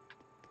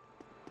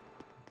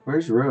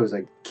 Where's Rose?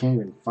 I can't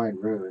even find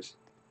Rose.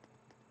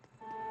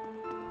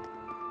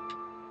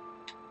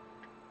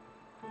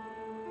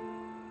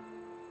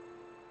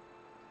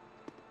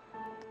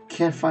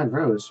 Can't find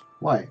Rose.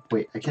 Why?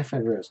 Wait, I can't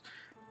find Rose.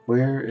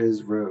 Where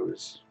is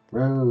Rose?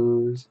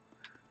 Rose.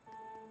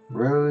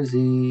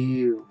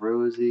 Rosie.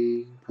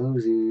 Rosie.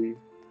 Posey.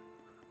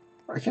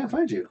 I can't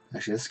find you.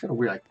 Actually, that's kind of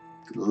weird. I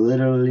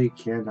literally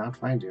cannot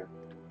find you.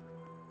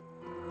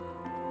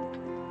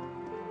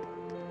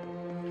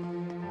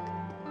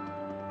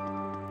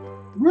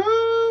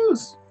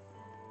 Rose!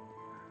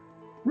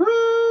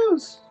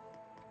 Rose!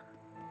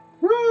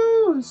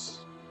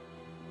 Rose!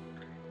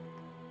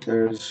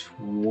 There's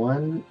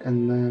one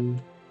and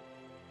then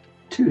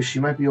two. She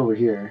might be over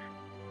here.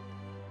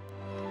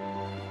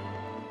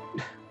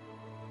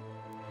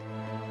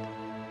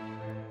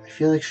 I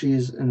feel like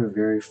she's in a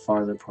very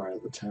farther part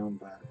of the town,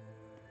 but...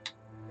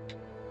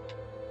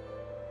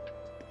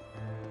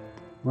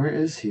 Where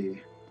is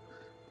he?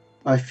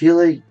 I feel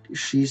like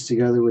she's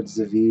together with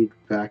Zavid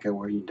back at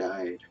where he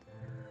died.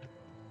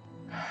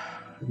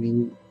 I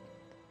mean,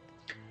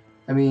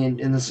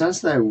 in the sense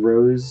that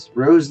Rose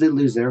did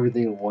lose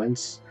everything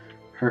once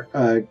her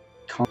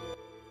screw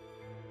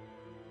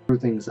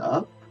things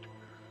up,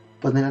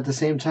 but then at the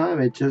same time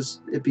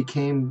it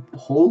became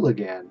whole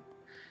again.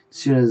 As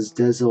soon as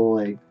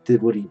Dezel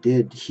did what he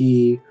did,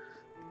 he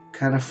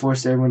kind of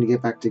forced everyone to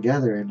get back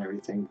together and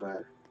everything.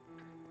 But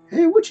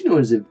hey, what you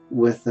doing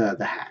with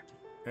the hat?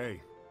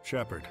 Hey,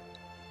 Shepard,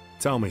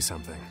 tell me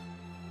something.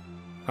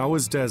 How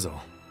was Dezel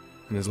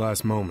in his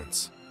last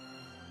moments?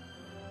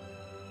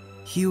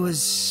 He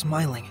was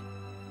smiling.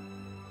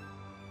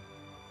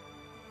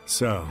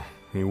 So,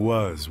 he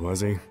was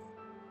he?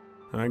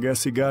 I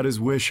guess he got his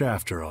wish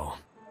after all.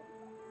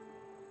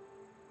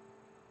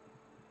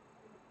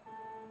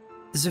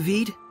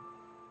 Zavid,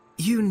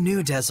 you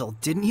knew Dezel,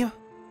 didn't you?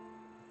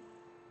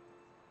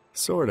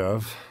 Sort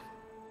of.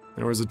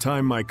 There was a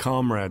time my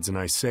comrades and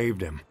I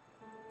saved him,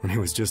 when he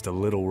was just a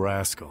little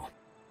rascal.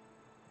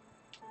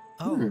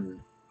 Oh.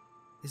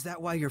 Is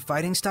that why your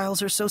fighting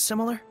styles are so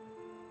similar?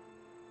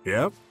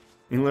 Yep.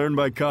 He learned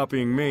by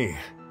copying me.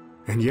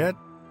 And yet,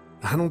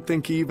 I don't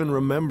think he even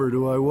remembered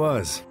who I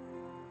was.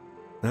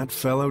 That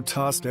fellow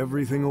tossed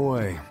everything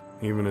away,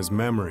 even his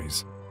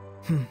memories.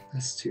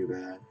 That's too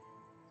bad.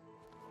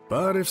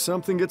 But if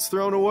something gets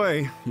thrown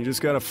away, you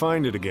just gotta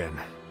find it again.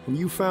 And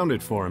you found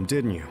it for him,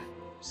 didn't you?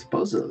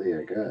 Supposedly,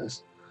 I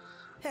guess.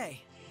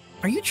 Hey,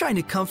 are you trying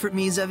to comfort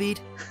me, Zavid?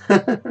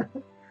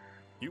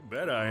 You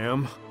bet I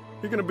am.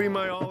 You're gonna be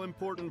my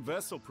all-important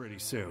vessel pretty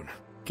soon.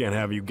 Can't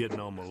have you getting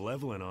all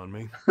malevolent on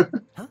me.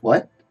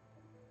 What?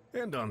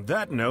 And on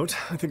that note,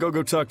 I think I'll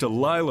go talk to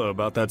Lila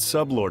about that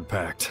Sublord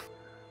Pact.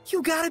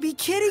 You gotta be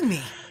kidding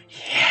me!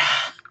 Yeah.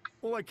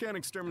 Well, I can't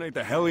exterminate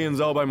the Hellions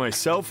all by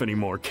myself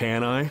anymore,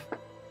 can I?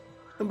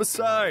 And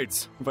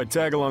besides, if I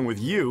tag along with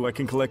you, I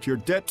can collect your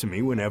debt to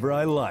me whenever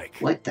I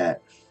like. Like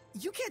that.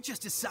 You can't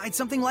just decide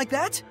something like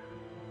that!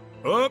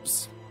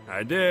 Oops,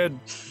 I did.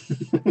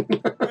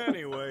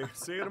 Anyway,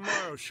 see you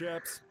tomorrow,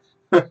 Sheps.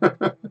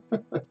 That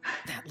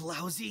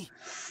lousy...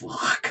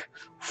 Fuck.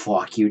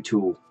 Fuck you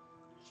too.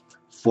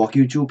 Fuck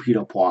you too,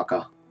 Peter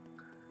Parker.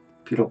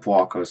 Peter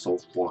Parker is so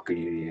fucking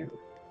idiot.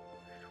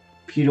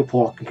 Peter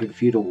Parker can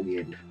feel the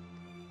wind.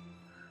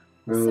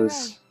 Rose.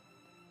 Sarai.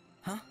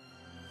 Huh?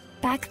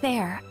 Back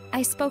there,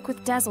 I spoke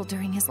with Dezel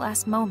during his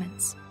last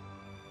moments.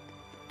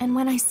 And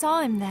when I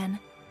saw him then,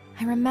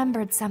 I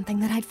remembered something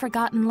that I'd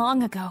forgotten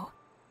long ago.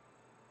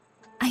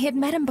 I had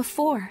met him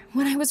before,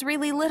 when I was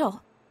really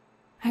little.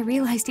 I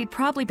realized he'd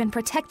probably been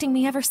protecting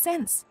me ever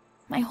since,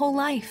 my whole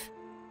life.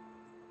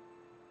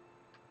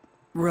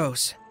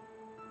 Rose,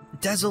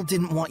 Dezel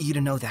didn't want you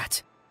to know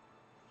that.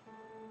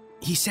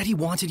 He said he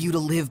wanted you to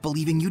live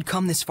believing you'd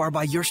come this far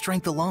by your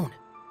strength alone.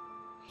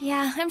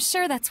 Yeah, I'm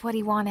sure that's what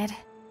he wanted.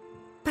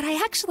 But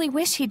I actually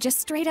wish he'd just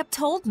straight up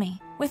told me,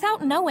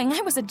 without knowing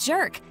I was a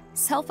jerk,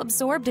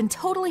 self-absorbed and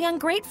totally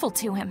ungrateful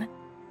to him.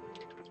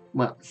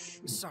 Well,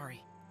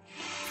 sorry.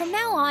 From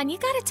now on, you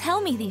gotta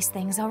tell me these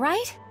things,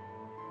 alright?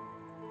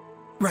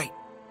 Right.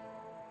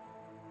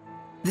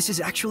 This is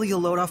actually a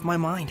load off my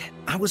mind.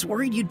 I was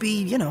worried you'd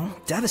be, you know,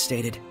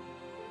 devastated.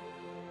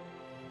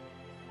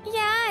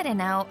 Yeah, I don't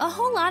know. A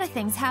whole lot of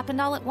things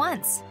happened all at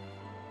once.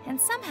 And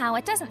somehow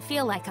it doesn't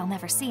feel like I'll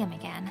never see him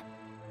again.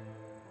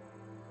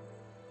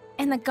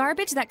 And the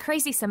garbage that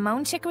crazy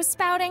Simone chick was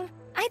spouting,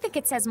 I think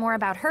it says more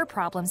about her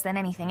problems than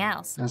anything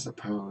else. I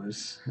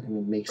suppose. I mean,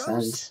 it makes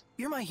Rose, sense.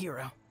 You're my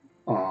hero.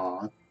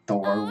 Aw,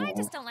 adorable. Oh, I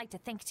just don't like to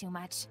think too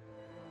much.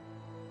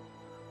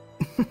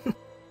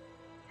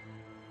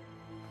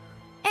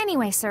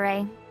 Anyway,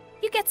 Sarai,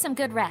 you get some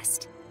good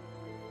rest.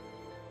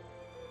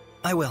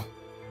 I will.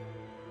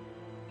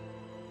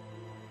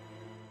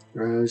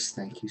 Rose,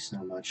 thank you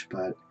so much,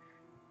 but...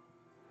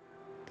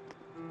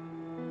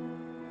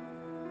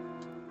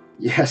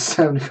 Yes,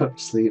 time to go to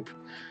sleep.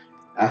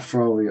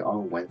 After all we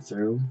all went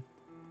through.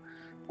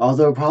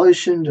 Although, probably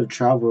shouldn't have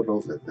traveled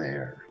over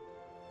there.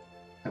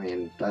 I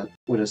mean, that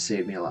would have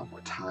saved me a lot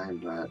more time,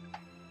 but...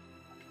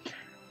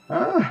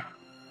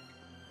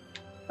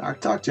 I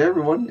talked to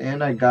everyone,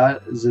 and I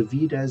got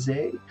Zavid as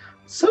a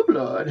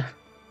Sublord.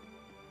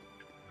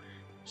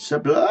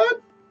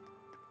 Sublord?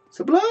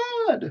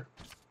 Sublord!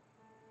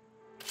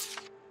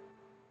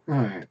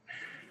 Alright.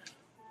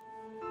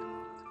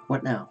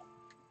 What now?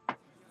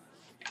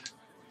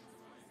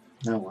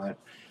 Now what?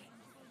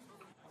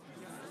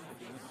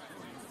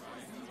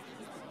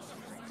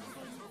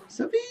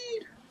 Zavid!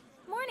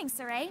 Morning,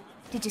 Sarai.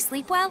 Did you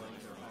sleep well?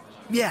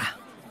 Yeah.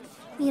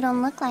 You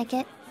don't look like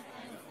it.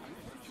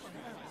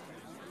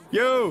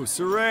 Yo,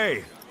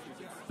 Sarai!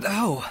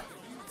 Oh,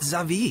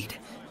 Zavid,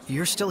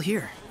 you're still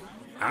here.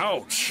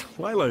 Ouch!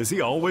 Lila, is he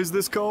always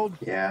this cold?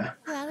 Yeah.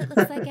 Well, it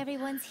looks like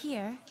everyone's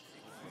here.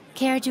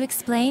 Care to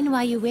explain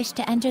why you wish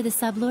to enter the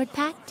Sublord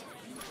Pact?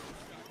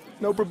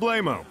 No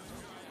problemo.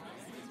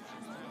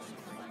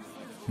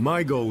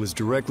 My goal is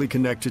directly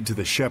connected to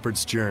the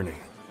Shepherd's journey.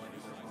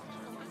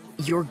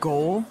 Your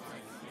goal?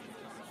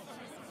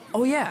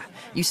 Oh yeah,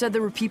 you said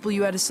there were people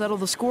you had to settle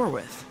the score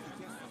with.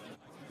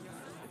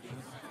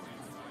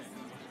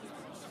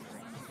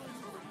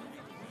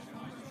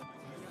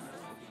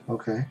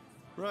 Okay.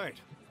 Right.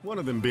 One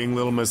of them being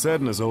little Miss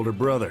Edna's older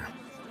brother.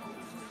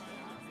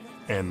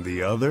 And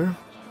the other?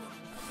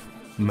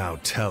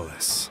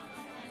 Mautellus.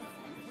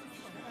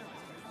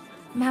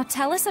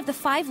 Mautellus of the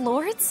Five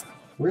Lords?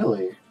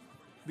 Really?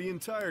 The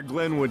entire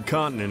Glenwood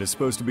continent is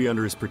supposed to be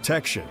under his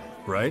protection,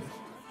 right?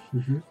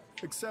 Mm-hmm.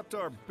 Except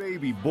our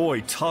baby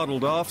boy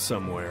toddled off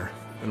somewhere,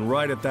 and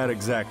right at that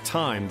exact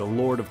time, the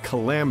Lord of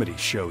Calamity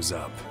shows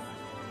up.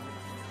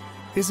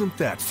 Isn't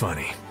that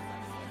funny?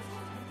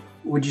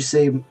 Would you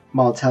say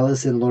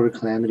Mautellus and Lord of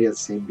Calamity are the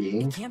same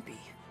being? It can't be.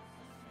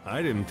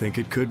 I didn't think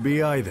it could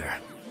be either.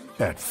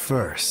 At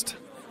first.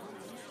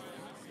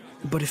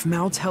 But if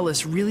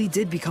Mautellus really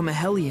did become a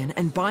Hellion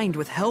and bind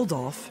with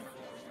Heldolf...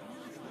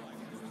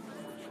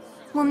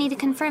 We'll need to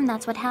confirm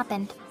that's what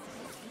happened.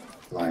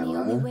 And the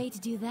only way to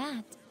do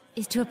that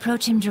is to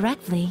approach him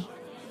directly.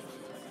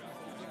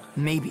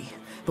 Maybe,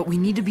 but we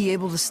need to be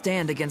able to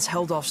stand against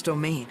Heldolf's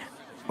domain,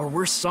 or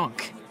we're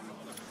sunk.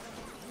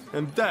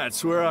 And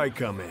that's where I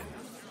come in.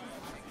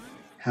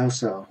 How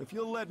so? If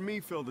you'll let me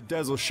fill the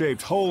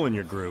Dezel-shaped hole in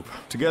your group,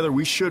 together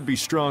we should be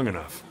strong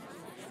enough.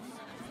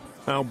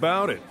 How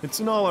about it? It's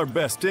in all our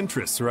best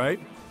interests, right?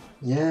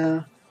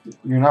 Yeah,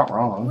 you're not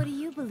wrong. What do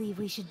you believe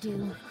we should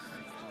do?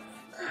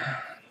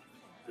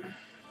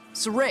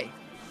 Sarai!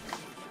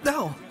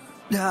 No.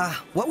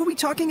 What were we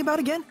talking about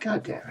again?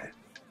 God damn it.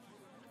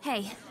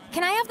 Hey,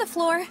 can I have the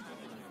floor?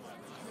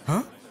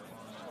 Huh?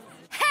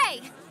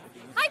 Hey!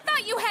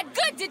 got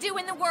good to do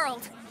in the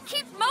world.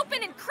 Keep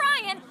moping and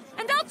crying,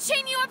 and I'll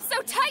chain you up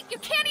so tight you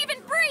can't even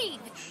breathe.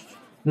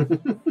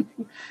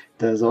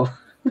 Dezel.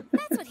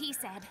 That's what he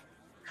said.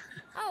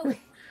 Oh,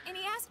 and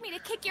he asked me to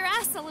kick your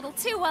ass a little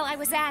too while I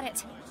was at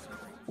it.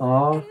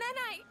 Aw. And then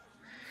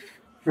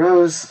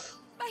Rose.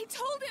 I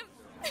told him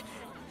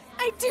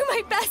I'd do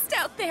my best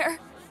out there.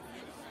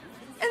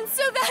 And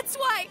so that's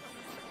why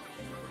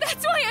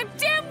I'm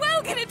damn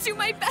well gonna do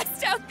my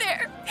best out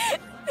there.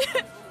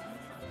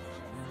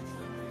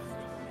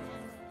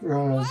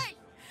 Rose.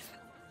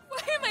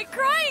 Why am I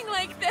crying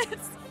like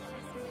this?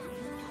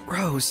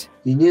 Rose.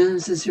 You knew him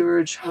since you were a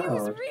I was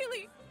child.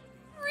 really,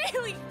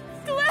 really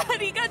glad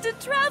he got to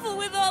travel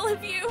with all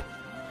of you.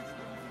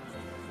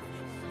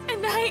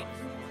 And I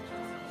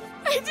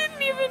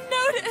didn't even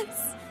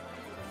notice.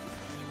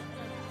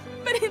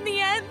 But in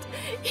the end,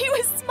 he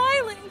was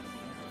smiling.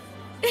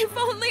 If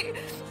only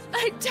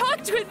I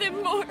talked with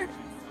him more.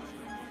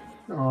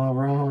 Oh,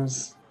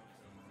 Rose.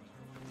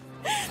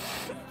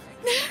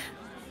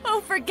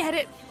 Oh, forget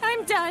it.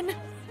 I'm done.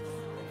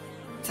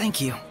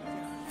 Thank you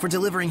for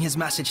delivering his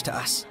message to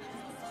us.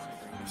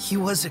 He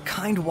was a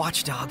kind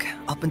watchdog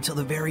up until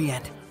the very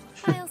end.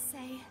 I'll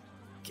say.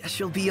 Guess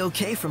you'll be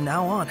okay from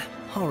now on,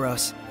 huh,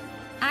 Rose?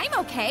 I'm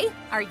okay.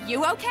 Are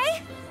you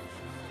okay?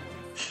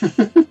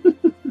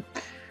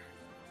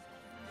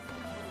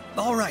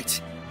 All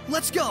right,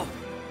 let's go.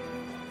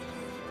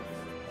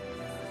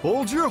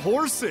 Hold your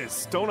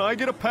horses! Don't I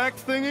get a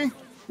packed thingy?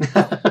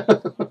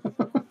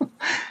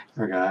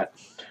 Forgot.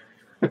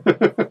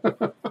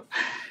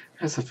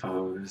 I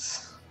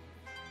suppose.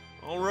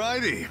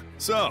 Alrighty.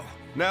 So,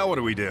 now what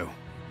do we do?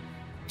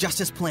 Just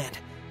as planned.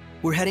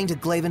 We're heading to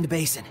Glavend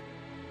Basin.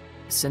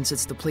 Since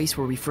it's the place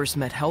where we first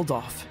met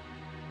Heldolf.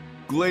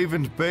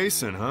 Glavend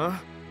Basin, huh?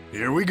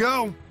 Here we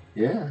go.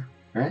 Yeah,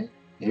 right?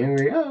 Here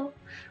we go.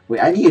 Wait,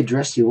 I need to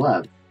dress you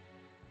up.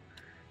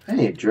 I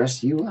need to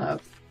dress you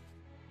up.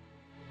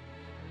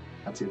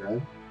 Not too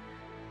bad.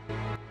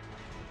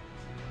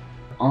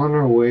 On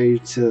our way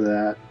to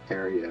that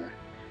area.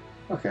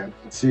 Okay,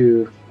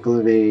 to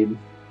Glavend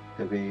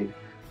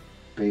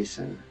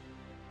Basin.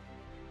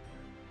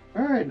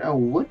 Alright, now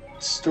what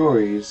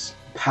stories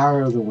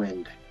power the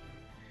wind?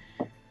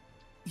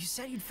 You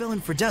said you'd fill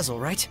in for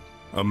Dezel, right?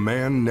 A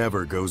man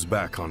never goes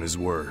back on his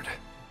word.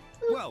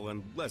 Well,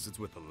 unless it's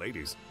with the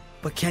ladies.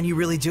 But can you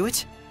really do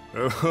it?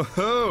 Oh ho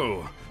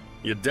ho!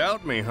 You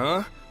doubt me,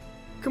 huh?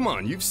 Come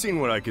on, you've seen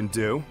what I can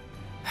do.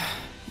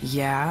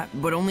 Yeah,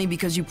 but only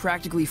because you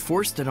practically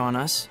forced it on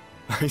us.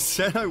 I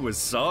said I was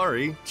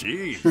sorry.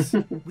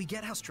 Jeez. We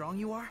get how strong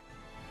you are.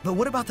 But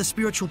what about the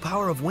spiritual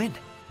power of wind?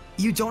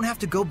 You don't have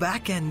to go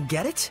back and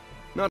get it?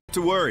 Not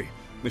to worry.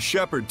 The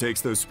shepherd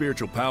takes those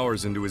spiritual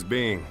powers into his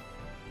being.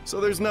 So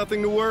there's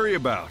nothing to worry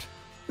about.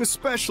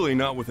 Especially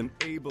not with an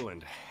able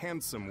and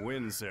handsome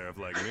wind seraph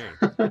like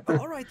me.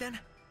 All right then.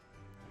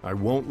 I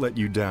won't let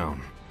you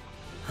down.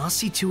 I'll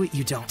see to it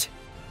you don't.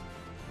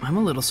 I'm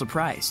a little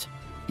surprised.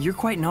 You're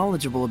quite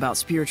knowledgeable about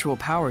spiritual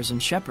powers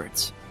and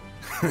shepherds.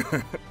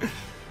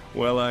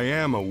 Well, I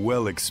am a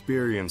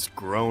well-experienced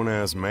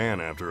grown-ass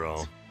man after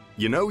all.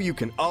 You know you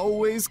can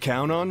always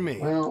count on me.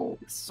 Well,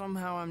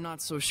 somehow I'm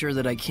not so sure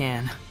that I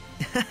can.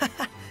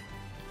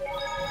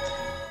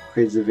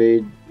 Grades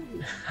evade.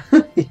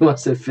 He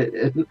wants to fit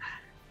in.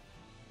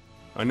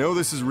 I know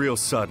this is real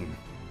sudden,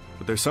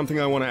 but there's something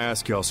I want to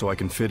ask y'all so I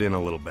can fit in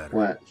a little better.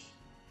 What?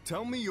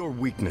 Tell me your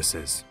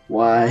weaknesses.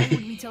 Why? Why would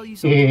we tell you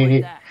something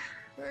like that?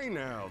 Hey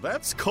now,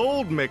 that's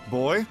cold, Mick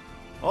boy.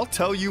 I'll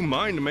tell you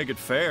mine to make it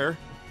fair.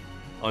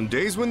 On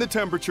days when the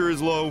temperature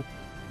is low,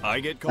 I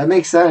get cold. That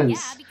makes sense.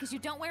 Yeah, because you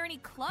don't wear any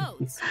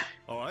clothes.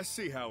 Oh, I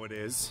see how it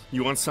is.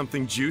 You want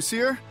something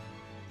juicier?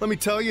 Let me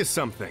tell you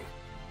something.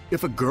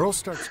 If a girl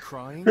starts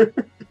crying,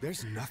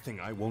 there's nothing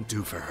I won't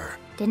do for her.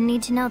 Didn't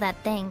need to know that,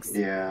 thanks.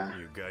 Yeah.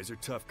 You guys are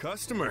tough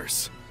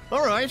customers.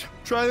 All right,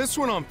 try this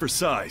one on for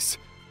size.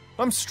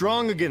 I'm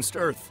strong against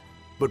Earth,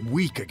 but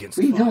weak against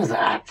We fire. know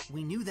that.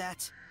 We knew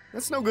that.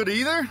 That's no good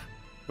either.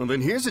 Well,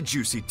 then here's a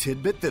juicy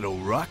tidbit that'll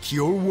rock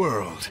your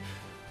world.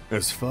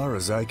 As far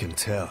as I can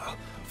tell,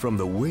 from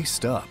the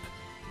waist up,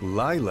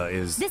 Lila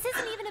is... This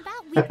isn't even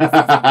about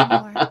weaknesses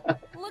anymore.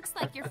 Looks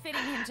like you're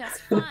fitting in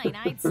just fine,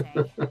 I'd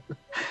say.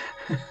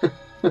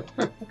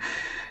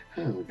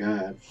 Oh,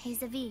 God. Hey,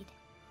 Zavid.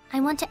 I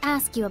want to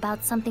ask you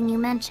about something you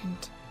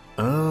mentioned.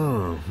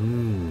 Oh,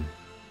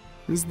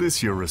 Is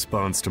this your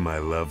response to my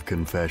love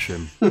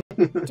confession?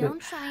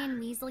 Don't try and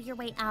weasel your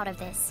way out of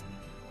this.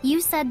 You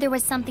said there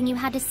was something you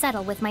had to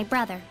settle with my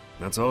brother.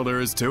 That's all there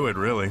is to it,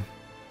 really.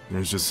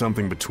 There's just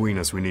something between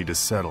us we need to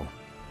settle.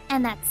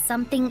 And that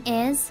something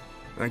is?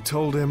 I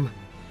told him,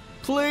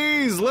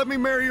 please, let me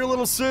marry your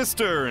little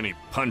sister, and he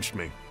punched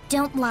me.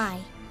 Don't lie.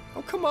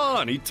 Oh, come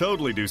on, he'd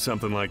totally do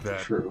something like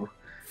that. True.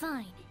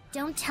 Fine.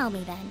 Don't tell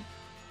me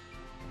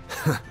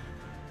then.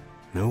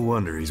 No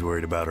wonder he's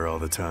worried about her all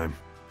the time.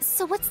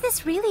 So what's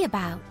this really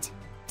about?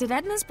 Did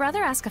Edna's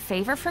brother ask a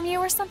favor from you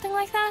or something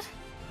like that?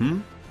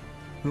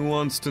 Who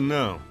wants to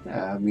know?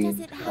 I mean, Does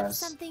it have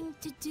something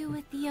to do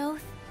with the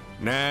oath?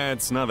 Nah,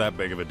 it's not that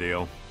big of a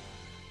deal.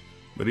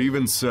 But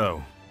even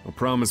so, a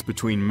promise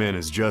between men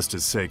is just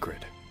as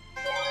sacred.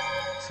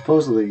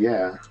 Supposedly,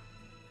 yeah.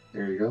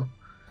 There you go.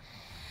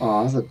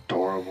 Oh, that's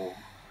adorable.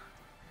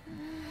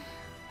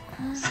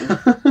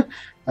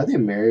 Are they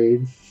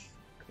married?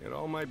 It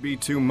all might be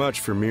too much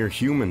for mere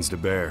humans to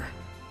bear.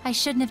 I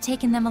shouldn't have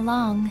taken them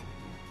along.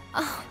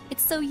 Oh,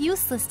 it's so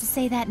useless to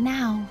say that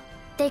now.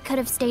 They could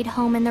have stayed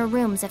home in their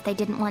rooms if they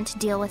didn't want to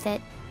deal with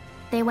it.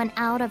 They went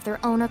out of their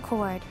own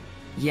accord.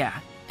 Yeah,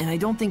 and I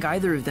don't think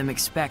either of them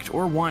expect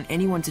or want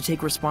anyone to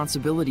take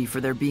responsibility for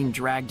their being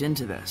dragged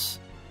into this.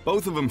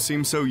 Both of them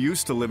seem so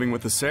used to living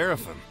with the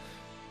Seraphim.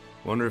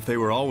 Wonder if they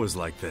were always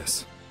like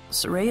this.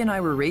 Soraya and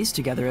I were raised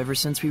together ever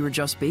since we were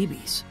just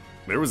babies.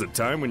 There was a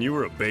time when you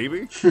were a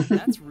baby?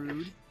 That's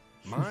rude.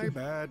 My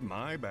bad,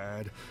 my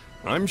bad.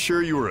 I'm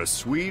sure you were a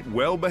sweet,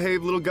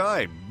 well-behaved little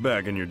guy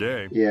back in your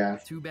day. Yeah.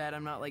 Too bad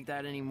I'm not like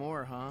that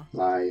anymore, huh?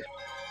 Lie.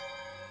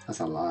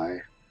 That's a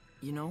lie.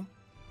 You know,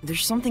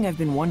 there's something I've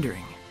been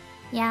wondering.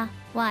 Yeah,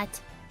 what?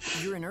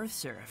 You're an Earth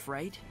Seraph,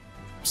 right?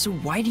 So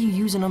why do you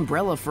use an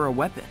umbrella for a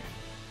weapon?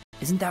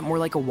 Isn't that more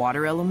like a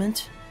water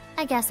element?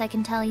 I guess I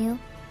can tell you.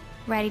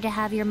 Ready to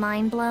have your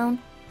mind blown?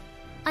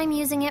 I'm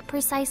using it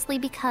precisely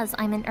because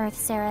I'm an Earth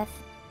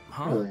Seraph.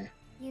 Huh? Really?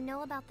 You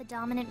know about the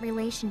dominant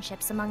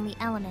relationships among the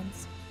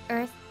elements.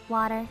 Earth,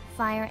 water,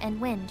 fire,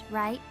 and wind,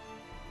 right?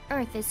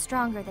 Earth is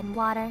stronger than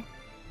water.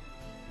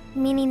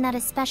 Meaning that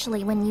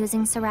especially when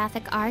using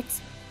seraphic arts,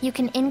 you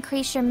can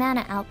increase your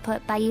mana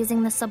output by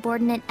using the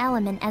subordinate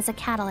element as a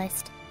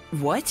catalyst.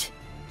 What?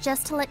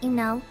 Just to let you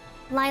know,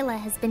 Lila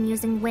has been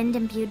using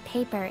wind-imbued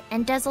paper,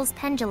 and Dezel's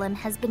pendulum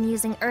has been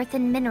using earth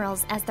and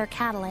minerals as their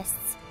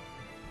catalysts.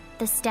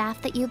 The staff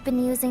that you've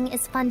been using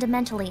is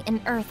fundamentally an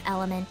earth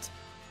element.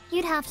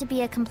 You'd have to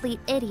be a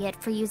complete idiot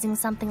for using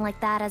something like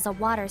that as a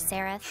water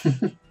seraph,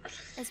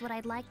 is what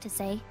I'd like to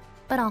say,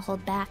 but I'll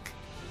hold back.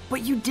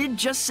 But you did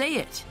just say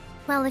it!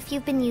 Well, if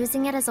you've been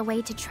using it as a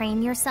way to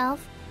train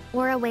yourself,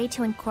 or a way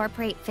to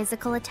incorporate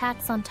physical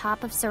attacks on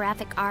top of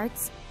seraphic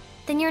arts,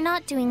 then you're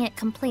not doing it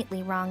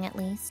completely wrong, at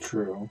least.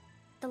 True.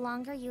 The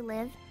longer you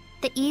live,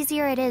 the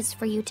easier it is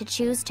for you to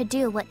choose to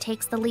do what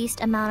takes the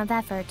least amount of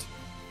effort.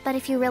 But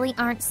if you really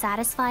aren't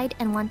satisfied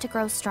and want to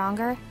grow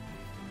stronger,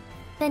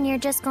 then you're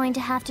just going to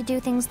have to do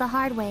things the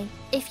hard way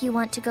if you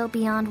want to go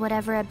beyond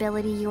whatever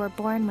ability you were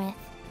born with.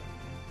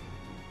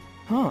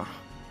 Huh.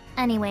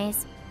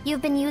 Anyways,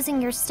 you've been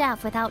using your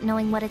staff without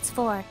knowing what it's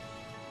for.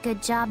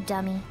 Good job,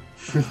 dummy.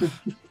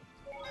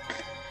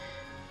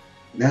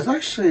 That's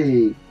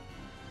actually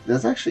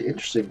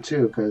interesting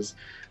too, because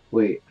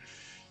wait.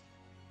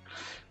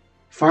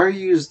 Fire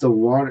used the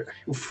water.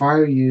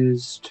 Fire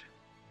used.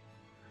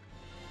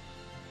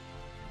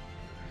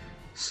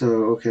 So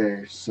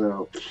okay,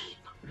 so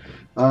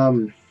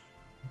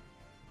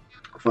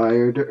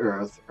fire to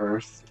earth,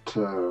 earth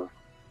to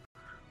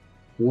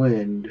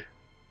wind,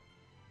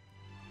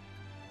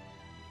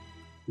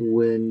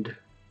 wind.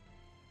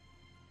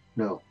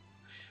 No.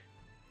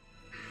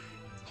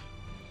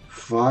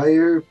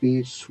 Fire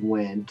beats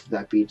wind,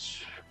 that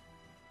beats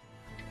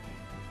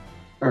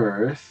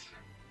earth.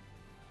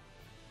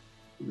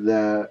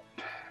 That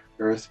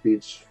earth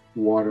beats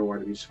water,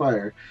 water beats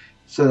fire.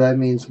 So that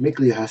means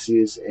Mikleo has to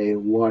use a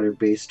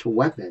water-based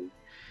weapon.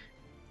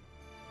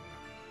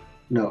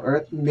 No,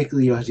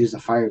 Mikleo has to use a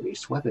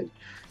fire-based weapon.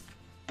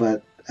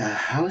 But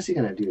how is he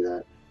going to do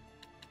that?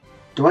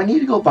 Do I need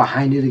to go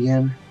behind it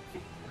again?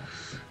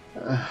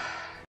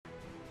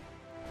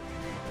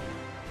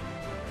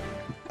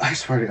 I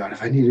swear to God,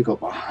 if I need to go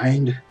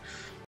behind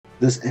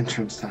this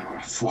entrance, then I'm going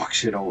to fuck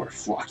shit over.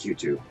 Fuck you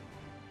two.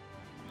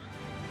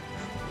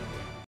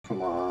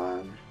 Come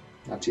on.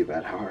 Not too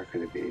bad. How hard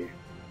could it be?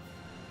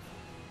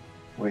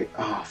 Wait.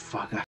 Oh,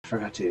 fuck. I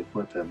forgot to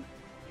equip him.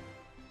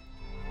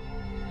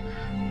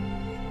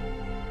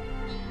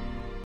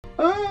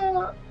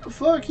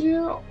 Fuck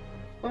you.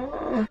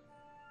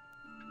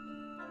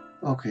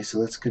 Okay, so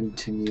let's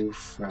continue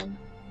from...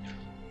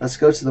 Let's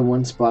go to the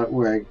one spot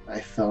where I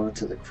fell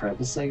into the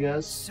crevice, I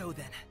guess. So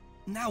then,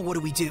 now what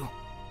do we do?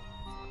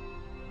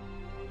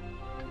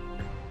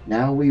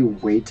 Now we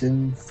wait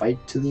and fight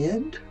to the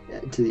end?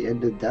 Yeah, to the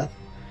end of death?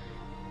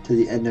 To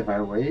the end of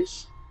our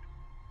ways?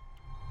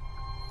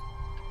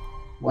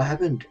 What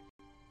happened?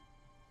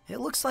 It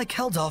looks like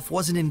Heldolf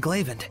wasn't in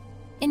Glavend.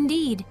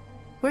 Indeed.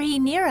 Were he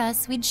near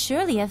us, we'd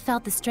surely have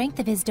felt the strength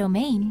of his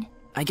domain.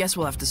 I guess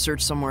we'll have to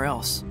search somewhere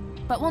else.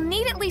 But we'll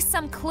need at least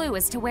some clue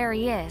as to where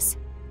he is.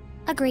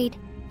 Agreed.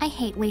 I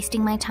hate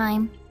wasting my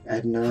time.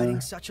 Edna.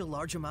 Hiding such a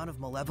large amount of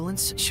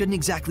malevolence shouldn't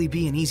exactly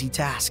be an easy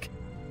task.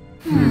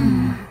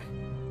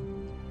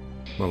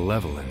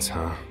 Malevolence,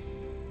 huh?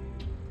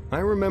 I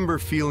remember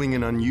feeling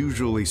an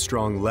unusually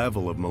strong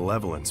level of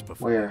malevolence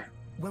before. Where?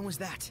 When was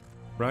that?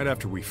 Right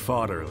after we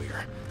fought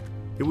earlier.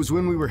 It was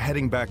when we were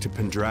heading back to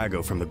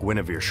Pendrago from the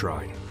Guinevere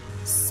Shrine.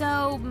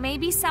 So,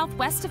 maybe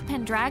southwest of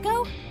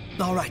Pendrago?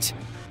 Alright,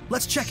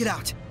 let's check it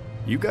out.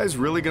 You guys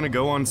really gonna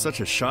go on such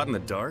a shot in the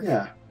dark?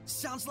 Yeah.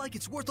 Sounds like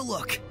it's worth a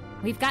look.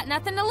 We've got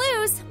nothing to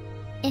lose.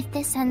 If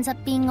this ends up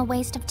being a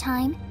waste of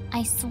time,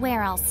 I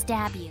swear I'll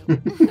stab you.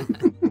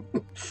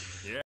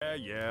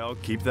 Yeah, I'll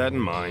keep that in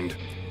mind.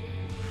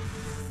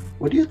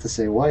 What do you have to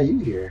say? Why are you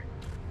here?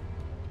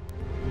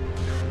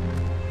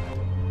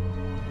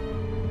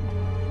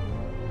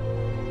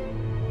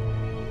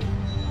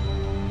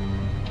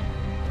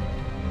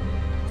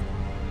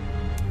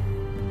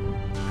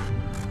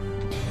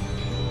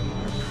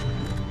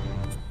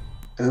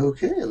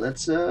 Okay,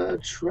 let's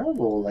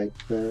travel like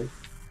the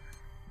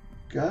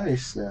guy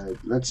said.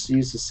 Let's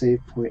use the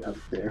save point up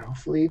there,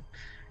 hopefully.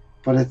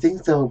 But I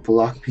think they'll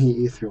block me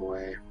either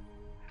way.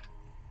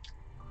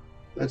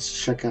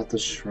 Let's check out the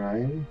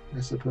shrine,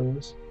 I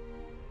suppose.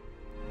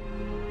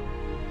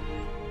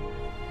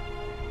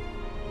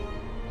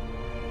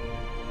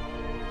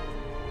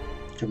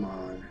 Come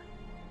on.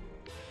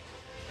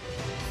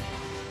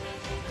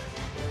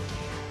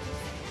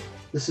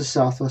 This is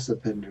southwest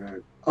of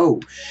Pendragon. Oh,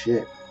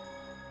 shit.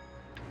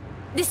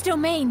 This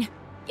domain,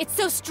 it's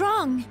so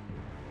strong.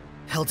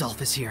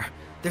 Heldalf is here.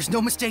 There's no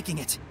mistaking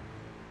it.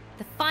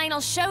 The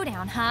final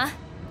showdown, huh?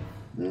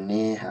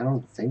 Nah, I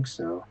don't think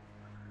so.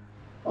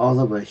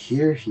 Although, but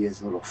here he is,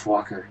 a little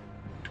flocker.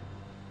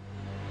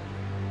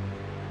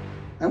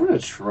 I'm gonna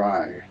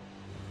try.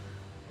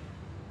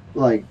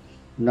 Like,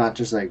 not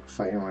just like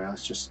fight anyone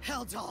else, just.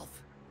 Heldalf!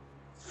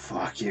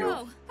 Fuck you.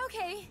 Whoa,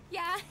 okay,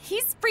 yeah,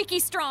 he's freaky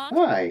strong.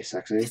 Hi,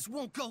 sexy. This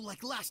won't go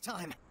like last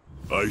time.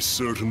 I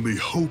certainly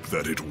hope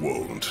that it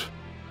won't.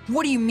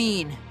 What do you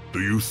mean? Do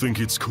you think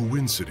it's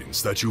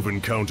coincidence that you've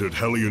encountered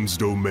Hellion's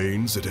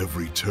domains at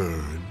every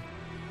turn?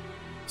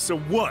 So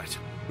what?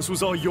 This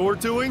was all your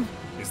doing?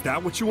 Is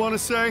that what you want to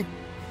say?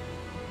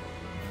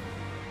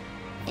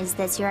 Is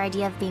this your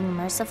idea of being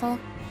merciful?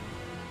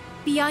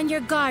 Be on your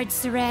guard,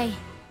 Saray.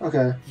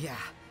 Okay. Yeah,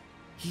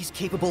 he's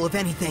capable of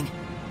anything.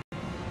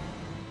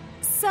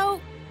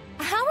 So,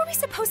 how are we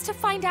supposed to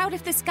find out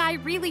if this guy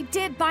really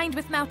did bind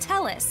with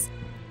Mautelis?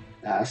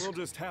 Ask. We'll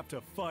just have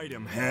to fight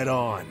him head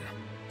on.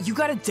 You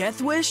got a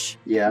death wish?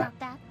 Yeah. About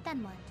that,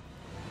 then what?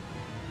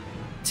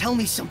 Tell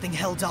me something,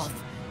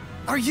 Heldalf.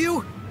 Are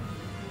you?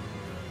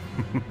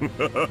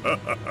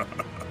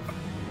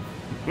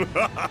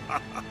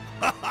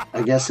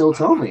 I guess he'll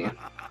tell me.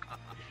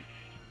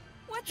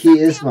 He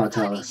is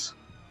Mautelis.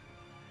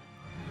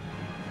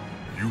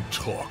 You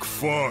talk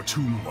far too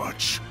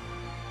much.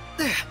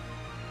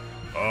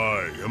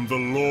 I am the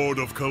Lord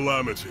of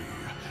Calamity,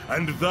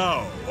 and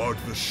thou art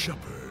the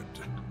Shepherd.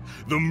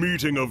 The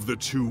meeting of the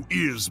two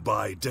is,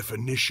 by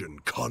definition,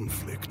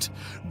 conflict.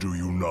 Do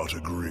you not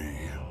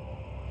agree?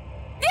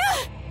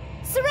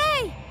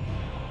 Saray!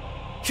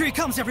 Here he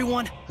comes,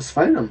 everyone! Let's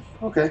fight him.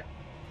 Okay.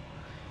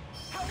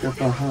 Get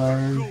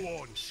behind. Go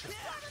on,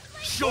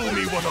 show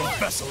me what a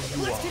vessel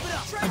you are.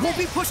 I won't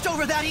be pushed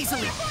over that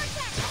easily!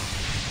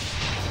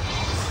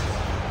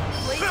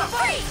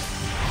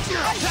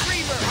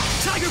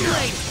 Tiger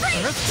Blade!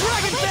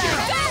 Dragon Bear!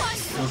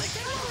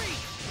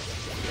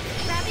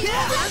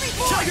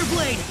 Tiger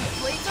Blade!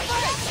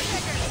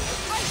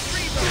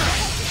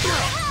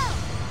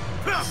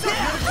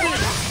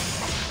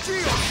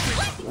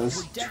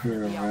 Let's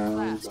turn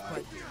around.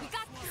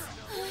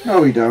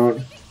 No, we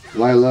don't.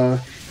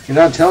 Lila, you're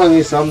not telling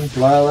me something,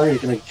 Lila. You're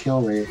gonna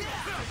kill me.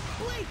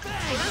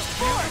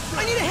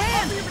 I need a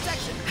hand!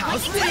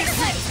 How's this?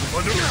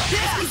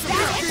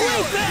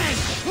 Blade Bang!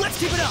 Let's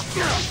keep it up!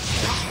 Go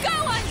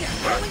under!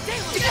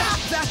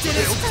 That did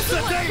it!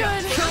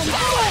 Come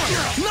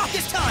on! Not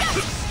this time!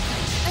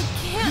 I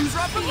can't.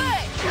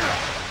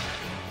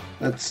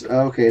 That's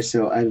okay.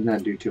 So I did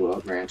not do too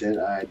well. Granted,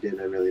 I did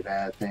a really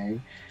bad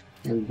thing.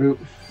 And boop.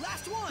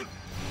 Last one!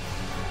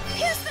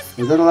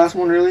 Was that the last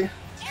one, really? Not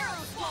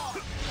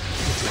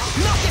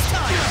this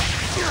time!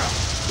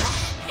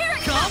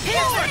 Come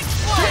forward!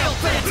 Tail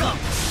Phantom!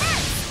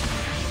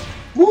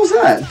 What was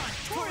that?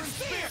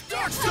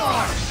 Dark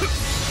Star!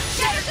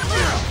 Shattered the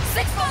moon!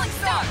 6 falling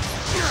stars!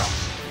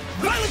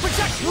 Violent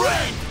Protect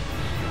Rain!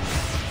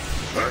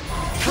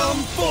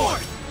 Come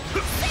forth!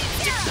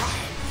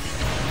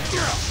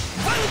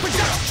 Violent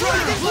Protect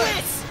Dragon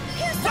Blitz!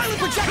 Violent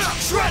Protect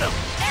Shred 'em!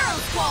 Arrow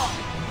Squall!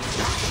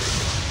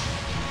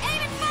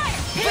 Aim and fire!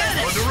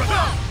 Vanish!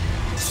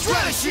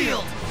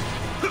 Stratashield!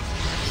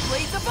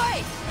 Blades of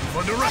Ice!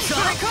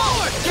 Come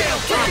forward! Gale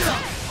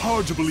Phantom!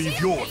 Hard to believe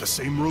you're the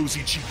same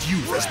rosy-cheeked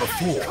youth as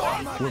before.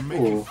 We're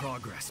making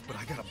progress, but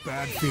I got a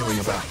bad feeling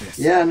about this.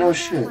 Yeah, no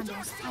shit.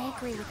 I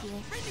agree with you.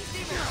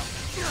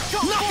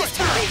 Not this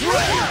time!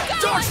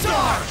 Dark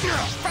Star!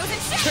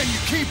 Can you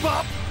keep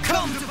up?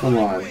 Come to Come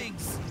on.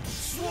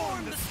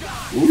 Swarm the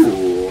sky!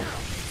 Ooh.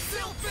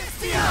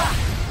 Sylvestia!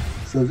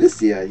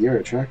 Sylvestia, you're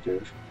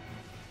attractive.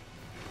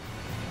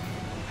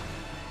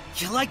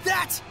 You like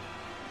that?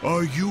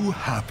 Are you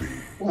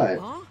happy? What?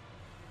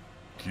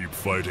 Keep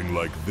fighting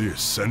like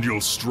this, and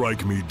you'll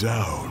strike me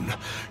down.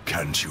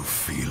 Can't you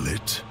feel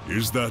it?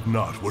 Is that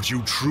not what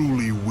you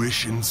truly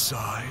wish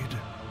inside?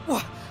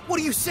 What are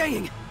you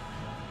saying?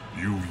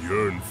 You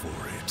yearn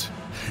for it.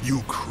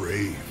 You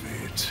crave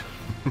it.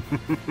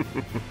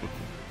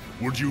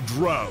 Would you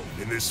drown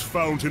in this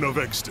fountain of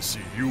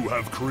ecstasy you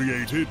have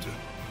created?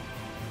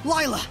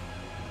 Lila!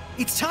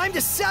 It's time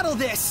to settle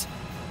this!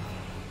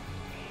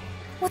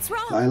 What's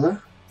wrong?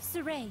 Lila?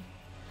 Saray,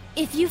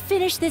 if you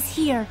finish this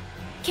here,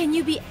 can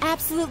you be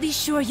absolutely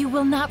sure you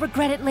will not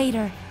regret it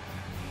later?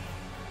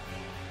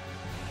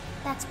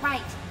 That's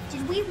right.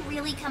 Did we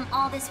really come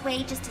all this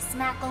way just to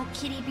smack old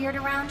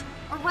Kittybeard around?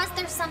 Or was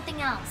there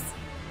something else?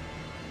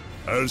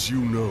 As you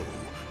know,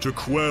 to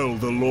quell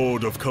the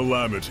Lord of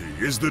Calamity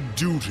is the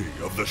duty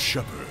of the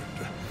Shepherd.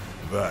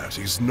 That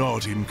is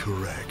not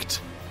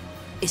incorrect.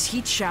 Is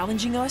he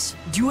challenging us?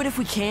 Do it if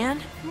we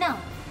can? No.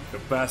 The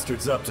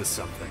bastard's up to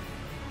something.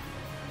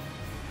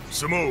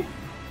 Simone,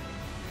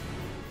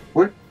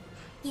 What?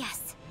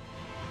 Yes.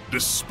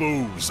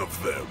 dispose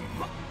of them.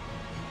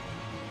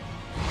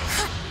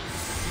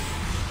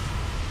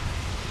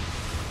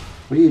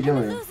 What are you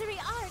doing?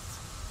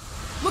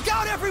 Look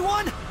out,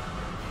 everyone!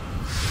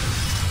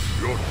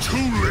 You're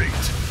too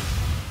late.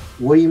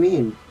 What do you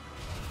mean?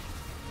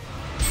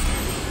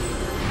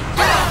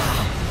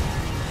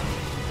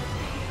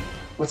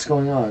 What's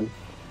going on?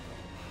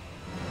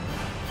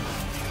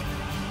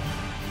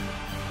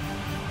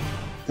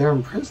 They're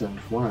imprisoned.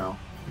 Wow.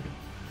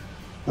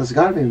 There's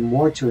got to be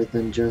more to it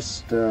than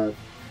just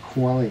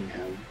quelling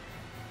him.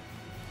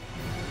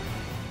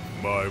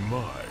 My,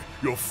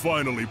 you're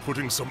finally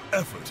putting some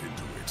effort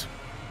into it.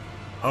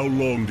 How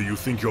long do you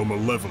think your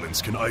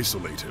malevolence can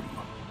isolate him?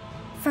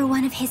 For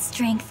one of his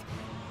strength,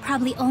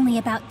 probably only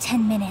about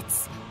 10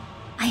 minutes.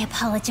 I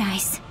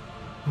apologize.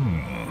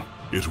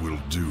 It will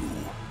do.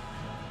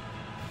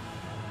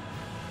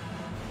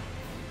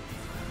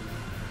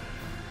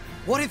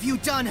 What have you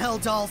done,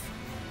 Heldolf?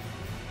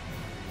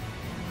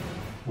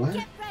 What?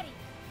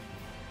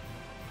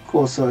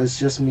 Cool, so it's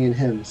just me and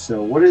him.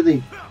 So what are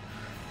they...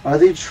 Are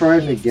they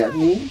trying to get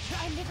me?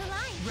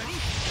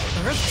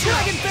 Earth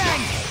Dragon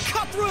Bang!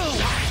 Cut through!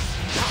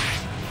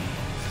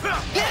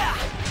 Yeah!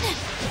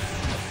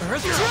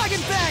 Earth Dragon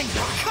Bang!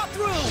 Cut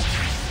through!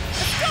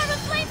 The storm of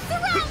flame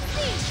surrounds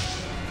me!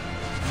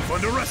 You've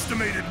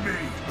underestimated me!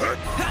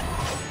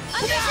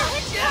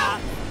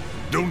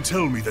 Don't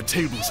tell me the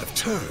tables have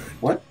turned.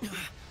 What?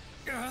 Flames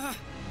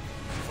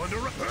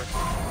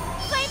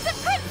of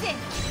crimson!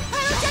 I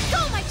will just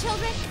go, my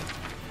children!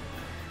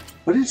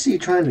 What is he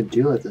trying to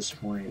do at this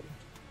point?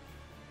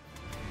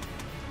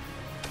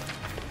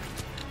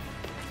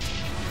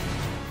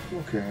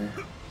 Okay.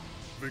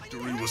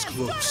 Victory was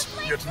close,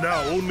 yet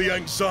now only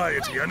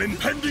anxiety and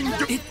impending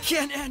It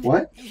can't end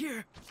What?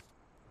 here.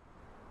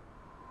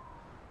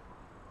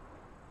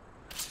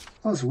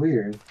 That was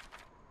weird.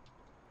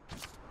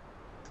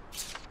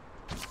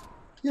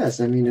 Yes,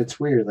 I mean, it's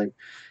weird. Like,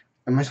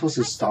 am I supposed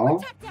to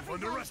stall?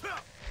 Afraid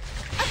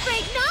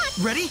not!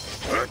 Ready?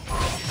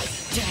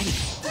 Daddy.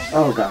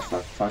 Oh god,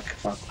 fuck.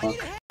 I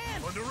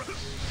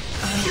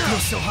feel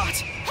so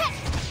hot.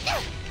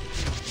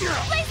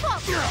 Blaze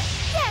Wolf!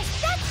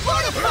 Yes, that's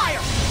Lord of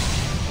Fire!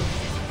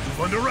 You've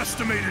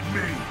underestimated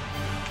me!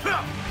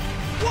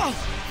 Whoa!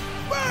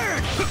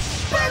 Burn!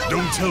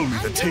 Don't tell me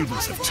the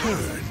tables have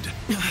turned.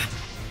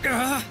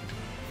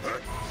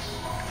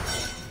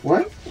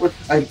 What? What?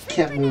 I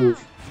can't move.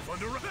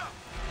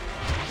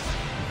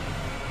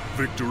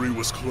 Victory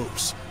was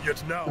close,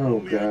 yet now Oh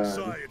only god.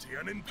 anxiety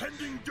and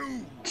impending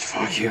doom.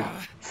 Fuck you.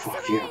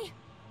 Fuck you.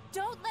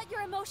 Don't let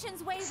your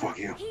emotions waver. Fuck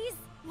you. He's...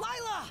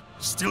 Lila!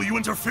 Still you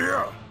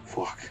interfere?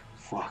 Fuck.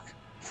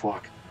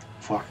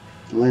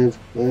 Live,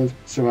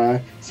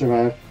 survive.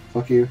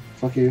 Fuck you.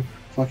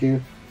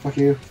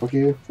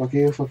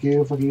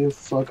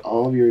 Fuck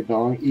all of your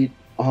dong. Eat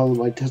all of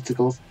my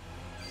testicles.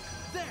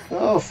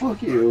 Oh,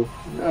 fuck you.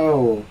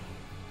 No.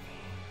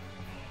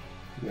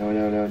 No.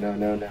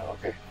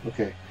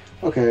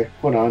 Okay.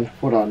 Hold on.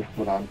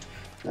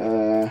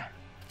 There!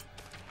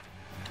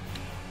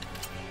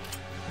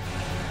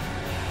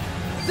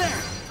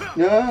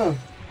 No.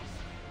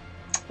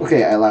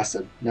 Okay, I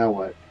lasted. Now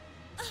what?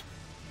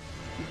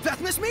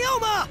 Bethmis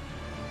Mioma!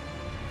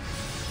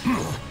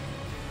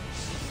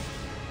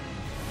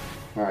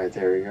 Alright,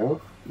 there we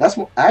go. That's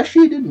what. I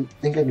actually didn't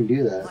think I could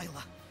do that.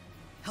 Lila,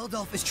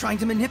 Heldolf is trying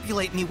to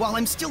manipulate me while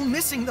I'm still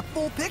missing the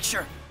full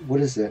picture.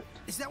 What is it?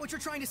 Is that what you're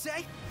trying to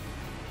say?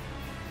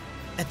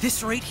 At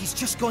this rate, he's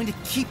just going to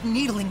keep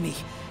needling me.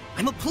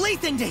 I'm a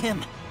plaything to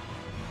him.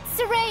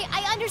 Saray,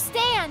 I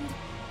understand.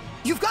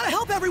 You've got to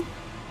help everyone.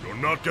 You're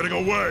not getting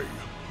away.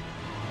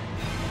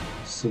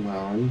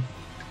 Simone.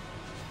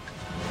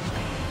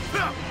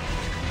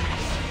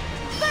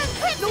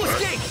 No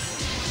escape!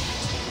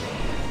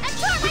 And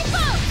try my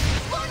bow!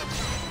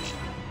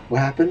 What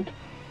happened?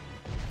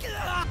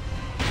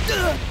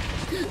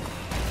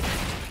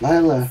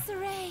 Lila.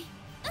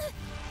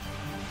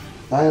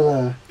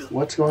 Lila,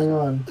 what's going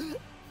on?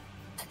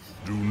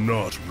 Do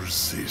not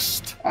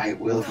resist. I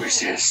will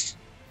resist.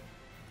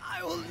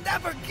 I will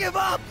never give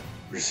up!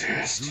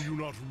 Resist. Do you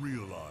not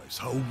realize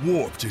how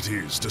warped it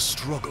is to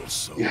struggle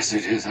so? Yes,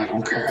 it is. I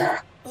don't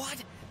care.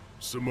 What?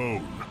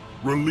 Simone,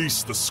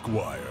 release the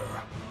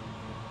squire.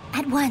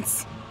 At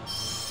once.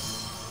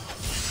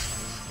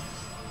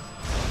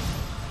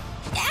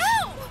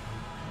 Ow!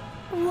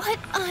 What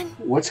on...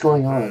 What's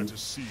going Prepare on? to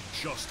see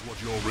just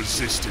what your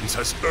resistance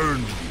has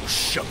earned you,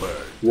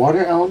 Shepherd.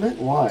 Water element?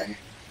 Why?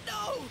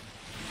 No!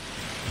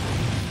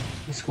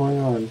 What's going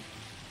on?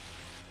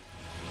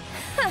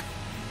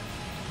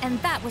 And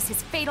that was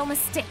his fatal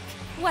mistake,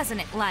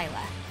 wasn't it,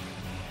 Lila?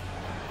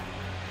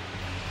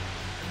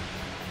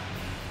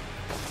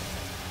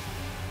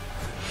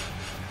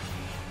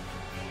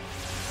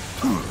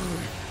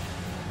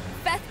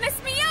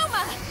 Beth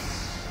Mioma!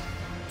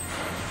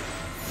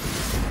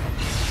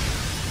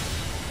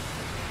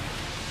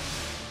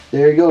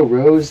 There you go,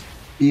 Rose.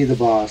 Be the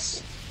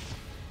boss.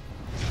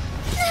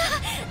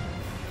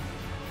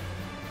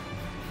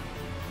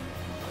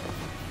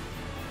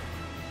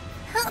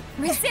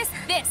 Resist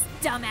this,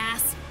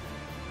 dumbass!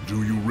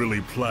 Do you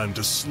really plan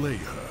to slay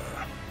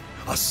her?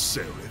 A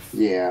seraph?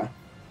 Yeah.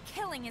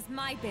 Killing is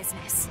my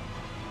business.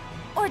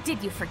 Or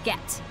did you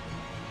forget?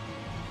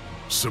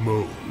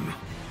 Simone.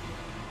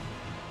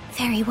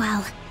 Very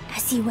well,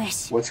 as you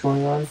wish. What's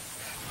going on?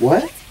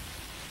 What?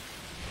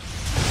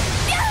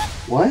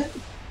 What?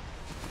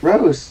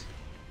 Rose!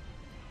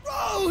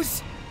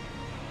 Rose!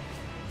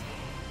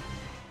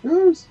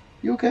 Rose,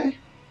 you okay?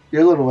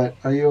 You're a little wet.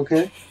 Are you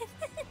okay?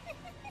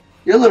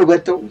 You're a little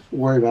wet. Don't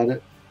worry about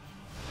it.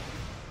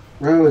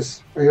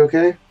 Rose, are you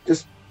okay?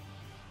 Just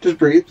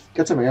breathe.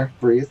 Get some air.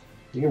 Breathe.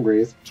 You can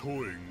breathe.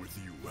 Toying with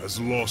you has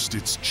lost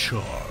its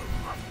charm.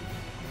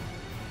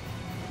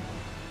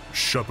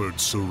 Shepherd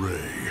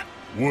Saray,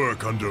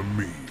 work under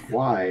me.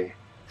 Why?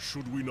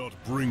 Should we not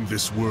bring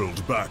this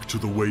world back to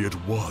the way it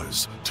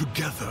was,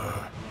 together?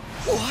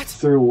 What?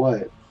 Through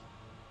what?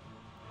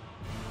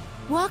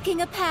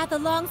 Walking a path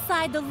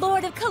alongside the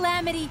Lord of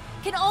Calamity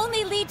can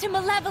only lead to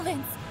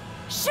malevolence.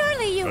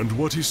 Surely you— And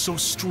what is so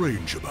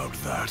strange about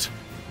that?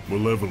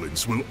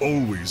 Malevolence will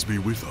always be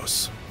with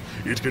us.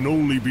 It can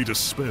only be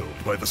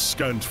dispelled by the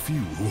scant few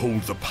who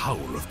hold the power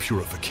of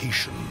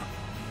purification.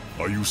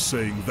 Are you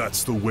saying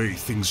that's the way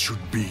things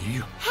should be?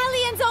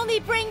 Hellions only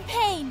bring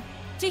pain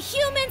to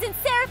humans and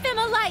seraphim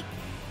alike.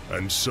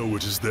 And so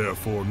it is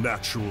therefore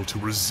natural to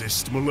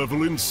resist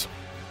malevolence?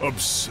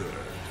 Absurd.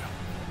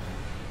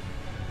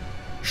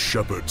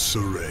 Shepherd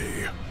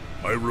Saray,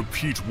 I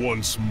repeat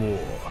once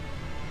more,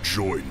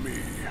 join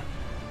me.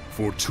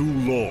 For too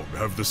long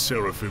have the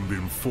Seraphim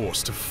been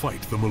forced to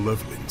fight the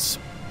malevolence.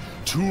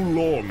 Too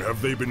long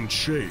have they been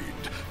chained,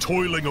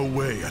 toiling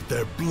away at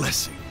their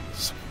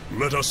blessings.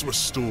 Let us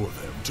restore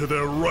them to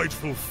their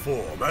rightful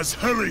form as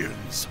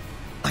Hellions.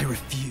 I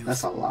refuse.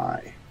 That's a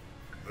lie.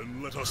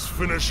 Then let us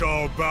finish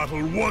our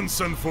battle once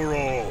and for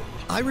all.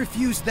 I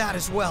refuse that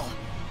as well.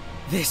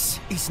 This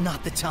is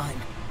not the time.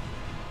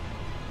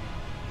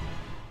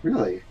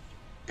 Really?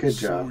 Good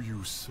job. So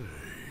you say.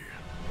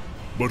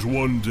 But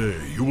one day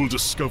you will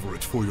discover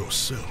it for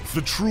yourself,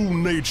 the true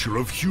nature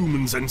of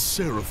humans and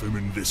seraphim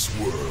in this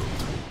world.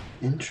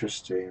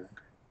 Interesting.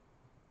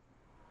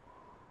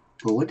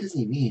 But what does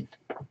he mean?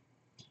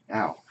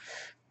 Ow.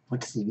 What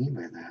does he mean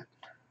by that?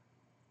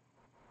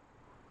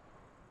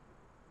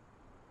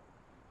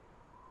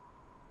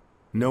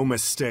 No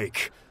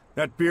mistake.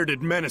 That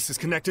bearded menace is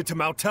connected to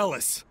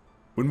Mautelis.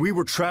 When we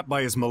were trapped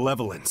by his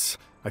malevolence,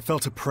 I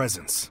felt a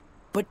presence.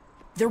 But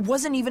there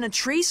wasn't even a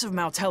trace of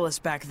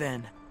Mautelis back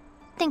then.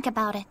 Think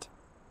about it.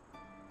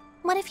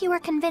 What if you were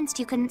convinced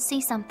you couldn't see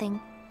something,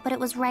 but it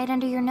was right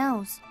under your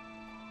nose?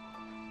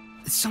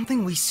 It's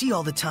something we see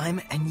all the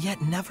time and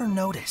yet never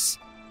notice.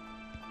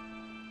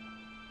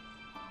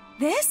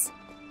 This?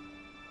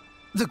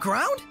 The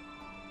ground?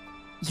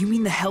 You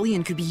mean the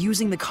Hellion could be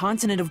using the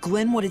continent of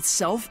Glenwood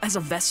itself as a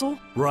vessel?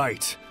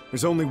 Right.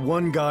 There's only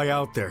one guy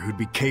out there who'd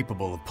be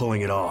capable of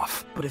pulling it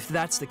off. But if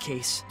that's the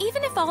case...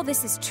 Even if all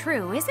this is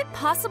true, is it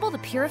possible to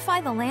purify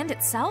the land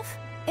itself?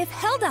 If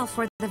Heldalf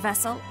were the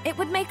vessel, it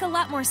would make a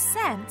lot more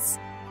sense.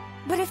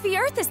 But if the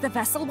Earth is the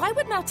vessel, why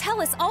would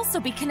Mautelis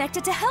also be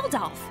connected to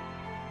Heldalf?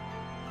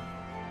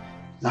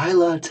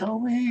 Lila, tell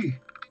me.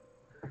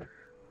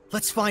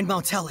 Let's find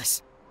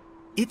Mautelis.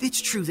 If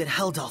it's true that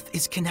Heldalf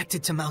is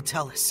connected to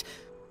Mautelis,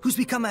 who's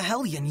become a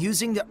Hellion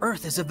using the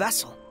Earth as a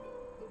vessel,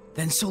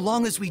 then so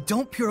long as we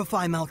don't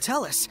purify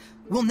Mautelis,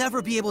 we'll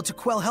never be able to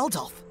quell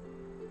Heldalf.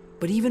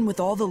 But even with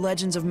all the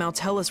legends of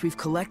Mautelis we've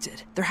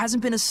collected, there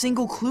hasn't been a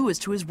single clue as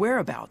to his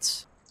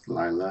whereabouts.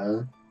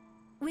 Lila.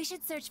 We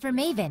should search for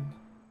Maven.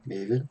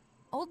 Maven?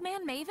 Old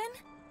Man Maven?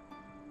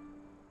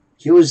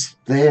 He was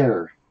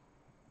there.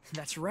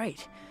 That's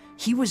right.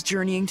 He was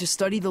journeying to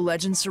study the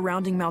legends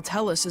surrounding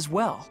Mautelis as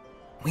well.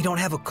 We don't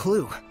have a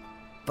clue,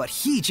 but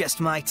he just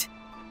might.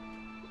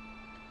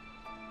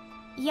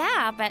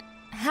 Yeah, but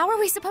how are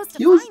we supposed to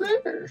He was find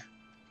him? there.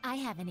 I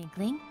have an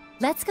inkling.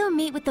 Let's go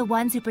meet with the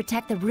ones who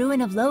protect the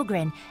ruin of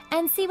Logren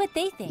and see what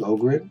they think.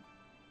 Logren?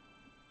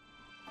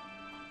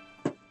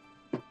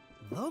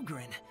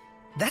 Logren?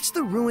 That's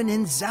the ruin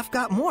in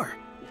Zefgot-Moor,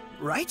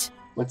 right?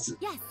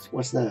 Yes.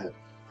 What's that?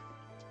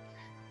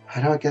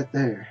 How do I get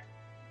there?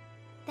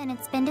 Then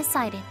it's been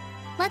decided.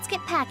 Let's get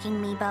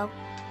packing, Meebo.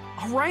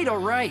 All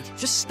right.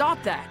 Just stop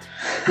that.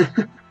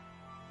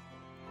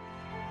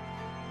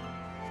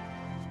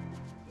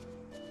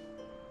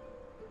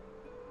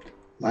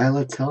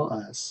 Lila, tell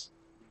us.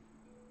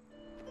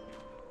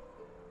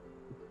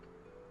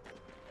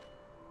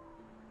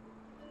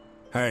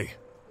 Hey,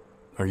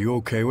 are you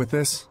okay with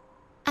this?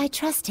 I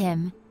trust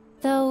him,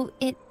 though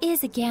it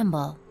is a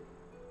gamble.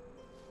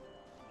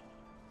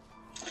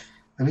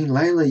 I mean,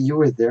 Lila, you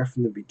were there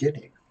from the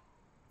beginning.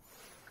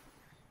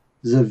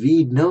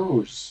 Zavid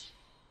knows.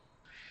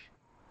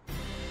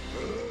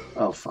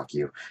 Oh, fuck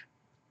you.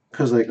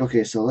 Because, like,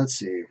 okay, so let's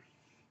see.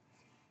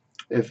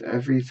 If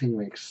everything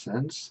makes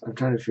sense, I'm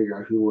trying to figure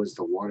out who was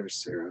the water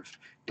seraph.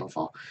 Don't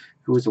fall.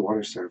 Who was the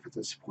water seraph at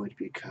this point,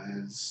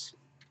 because...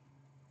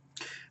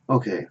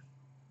 Okay.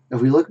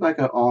 If we look back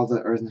at all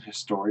the Earthen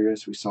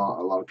Historias, we saw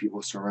a lot of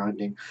people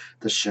surrounding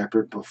the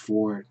shepherd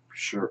before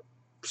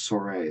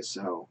Soray.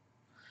 So,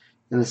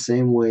 in the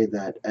same way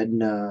that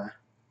Edna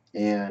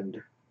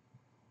and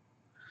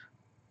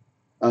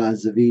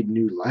Zavid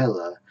knew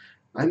Lila,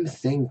 I'm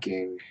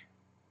thinking,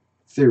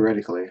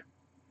 theoretically,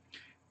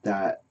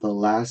 that the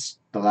last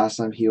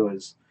time he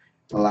was,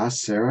 the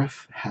last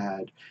Seraph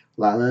had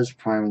Lila's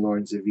Prime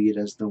Lord Zavid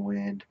as the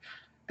wind,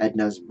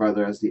 Edna's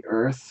brother as the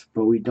earth,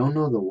 but we don't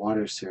know the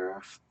water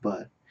Seraph.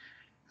 But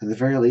at the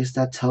very least,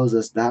 that tells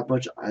us that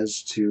much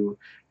as to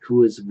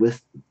who is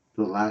with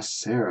the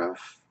last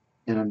Seraph.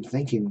 And I'm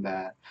thinking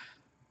that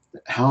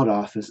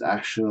Haldoff is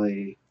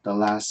actually the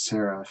last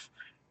Seraph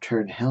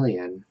turned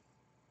Hellion.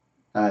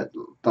 The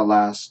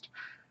last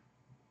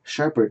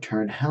Shepherd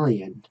turned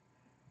Hellion.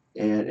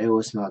 And it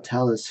was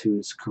Maltellus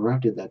who's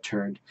corrupted that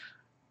turned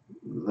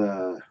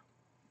the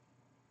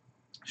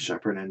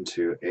Shepherd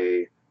into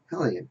a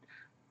Hellion.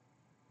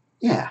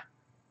 Yeah.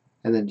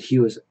 And then she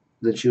was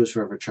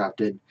forever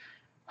trapped in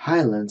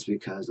Highlands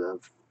because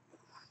of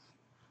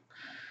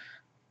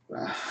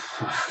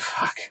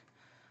fuck.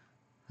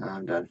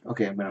 I'm done.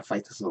 Okay, I'm gonna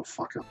fight this little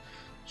fucker.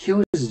 He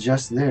was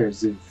just there,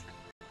 Ziv.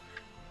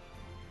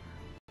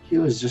 He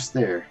was just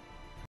there.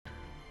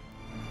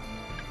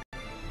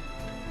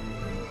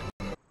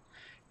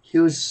 He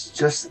was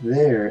just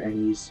there and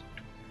he's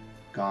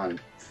gone.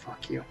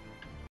 Fuck you.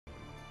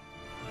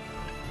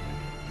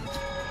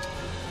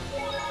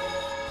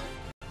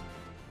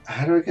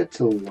 How do I get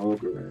to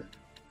Logran?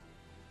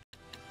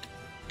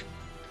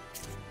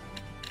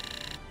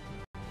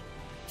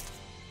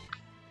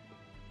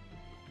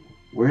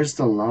 Where's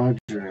the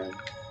Logran?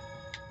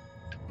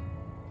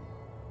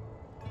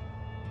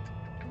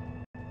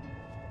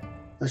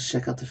 Let's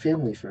check out the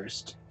family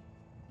first.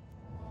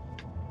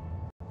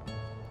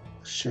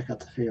 Let's check out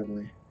the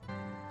family.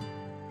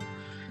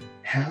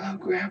 Hello,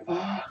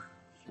 Grandpa.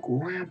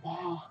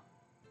 Grandpa.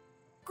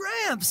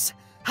 Gramps!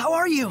 How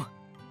are you?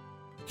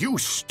 You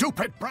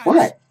stupid brat!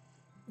 What?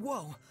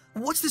 Whoa,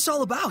 what's this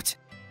all about?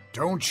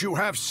 Don't you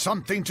have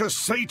something to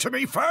say to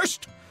me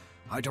first?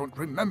 I don't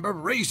remember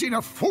raising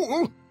a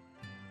fool.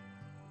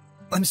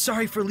 I'm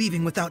sorry for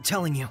leaving without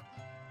telling you.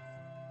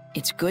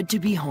 It's good to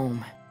be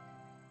home.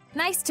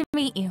 Nice to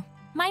meet you.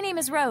 My name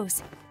is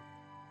Rose.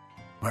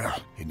 Well,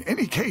 in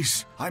any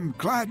case, I'm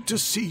glad to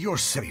see you're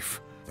safe.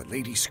 The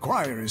Lady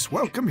Squire is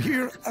welcome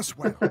here as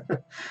well.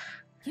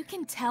 You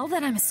can tell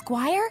that I'm a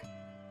squire?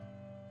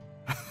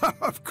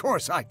 Of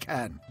course I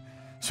can.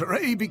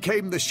 Soray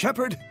became the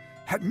shepherd,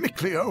 and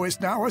Mikleo is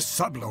now a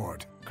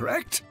sublord,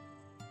 correct?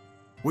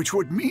 Which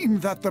would mean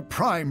that the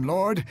Prime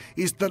Lord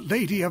is the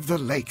Lady of the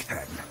Lake,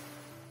 then.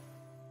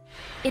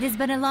 It has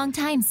been a long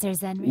time, Sir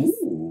Zenris.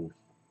 Ooh.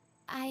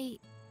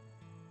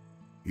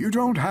 You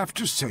don't have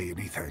to say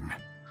anything.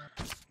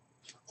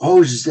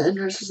 Oh,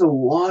 Zenris is a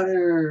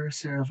water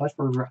seraph. I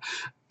forgot.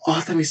 Oh,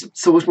 that makes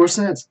so much more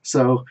sense.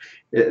 So,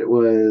 it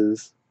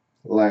was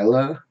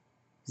Lila,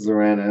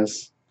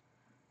 Zoranis,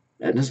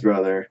 Edna's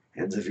brother,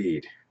 and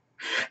Zavid.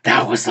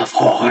 That was the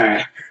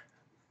four!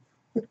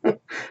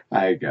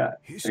 I got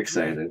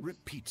excited. History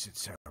repeats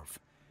itself.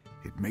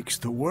 It makes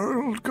the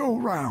world go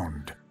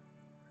round.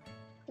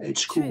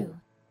 It's cool. True.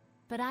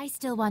 But I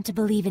still want to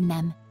believe in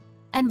them,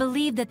 and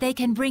believe that they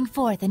can bring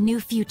forth a new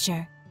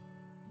future.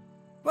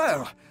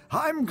 Well,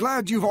 I'm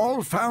glad you've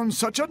all found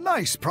such a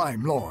nice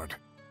Prime Lord.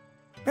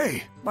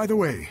 Hey, by the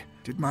way,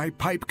 did my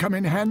pipe come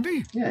in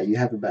handy? Yeah, you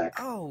have it back.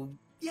 Oh,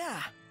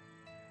 yeah.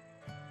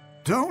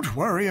 Don't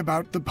worry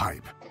about the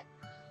pipe.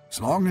 As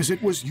long as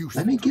it was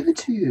useful. Let me give it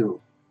to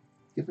you.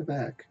 Give it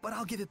back. But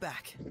I'll give it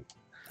back.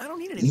 I don't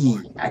need it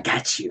anymore. I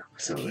got you.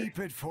 So keep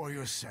it for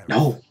yourself.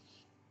 No.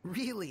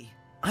 Really?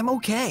 I'm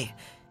okay.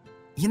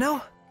 You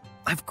know,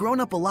 I've grown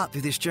up a lot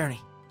through this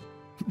journey.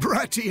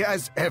 Bratty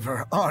as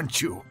ever,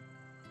 aren't you?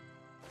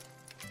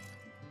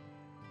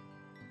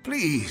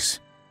 Please,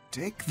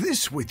 take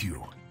this with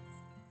you.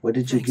 What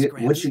did you Thanks, get?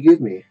 Gramps. What'd you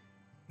give me?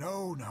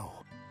 No.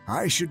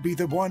 I should be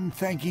the one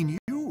thanking you.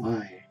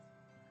 Why?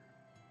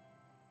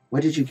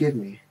 What did you give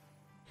me?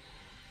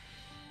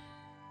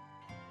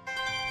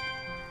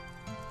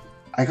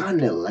 I got an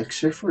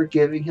elixir for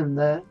giving him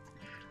that?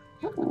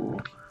 Ooh.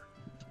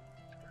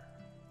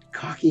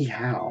 Cocky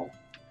how?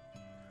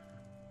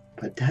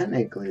 But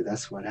technically,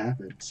 that's what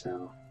happened,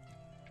 so...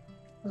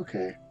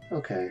 Okay.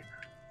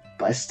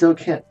 But I still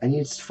can't... I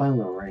need to find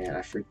Lorraine.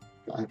 I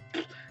forgot.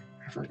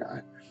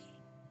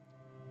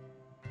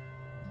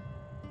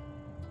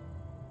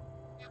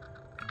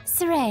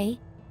 Soray,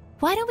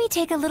 why don't we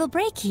take a little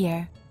break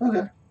here?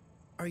 Okay.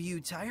 Are you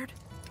tired?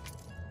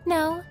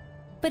 No,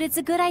 but it's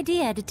a good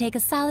idea to take a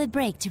solid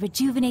break to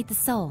rejuvenate the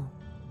soul.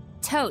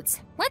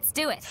 Totes, let's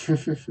do it.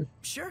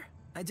 Sure.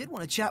 I did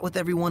want to chat with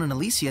everyone in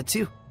Elysia,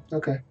 too.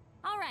 Okay.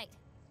 All right.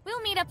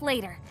 We'll meet up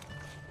later.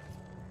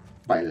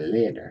 By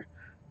later.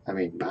 I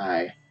mean,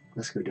 bye.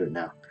 Let's go do it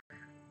now.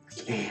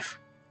 Let's leave.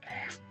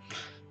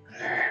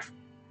 Leave.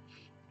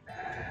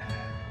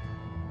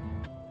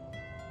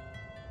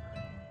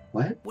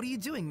 What? What are you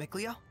doing,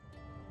 Mikleo?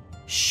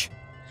 Shh.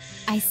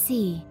 I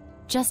see.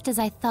 Just as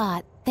I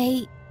thought,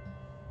 they...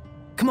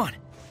 Come on.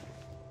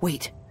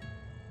 Wait.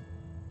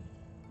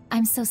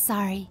 I'm so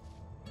sorry.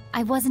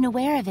 I wasn't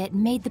aware of it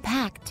and made the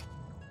pact.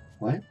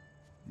 What?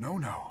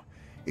 No.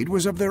 It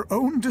was of their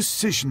own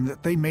decision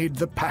that they made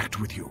the pact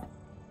with you.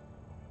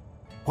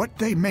 What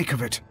they make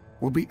of it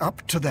will be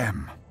up to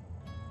them.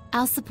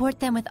 I'll support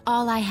them with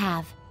all I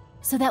have,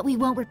 so that we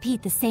won't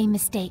repeat the same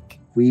mistake.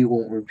 We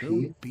won't repeat?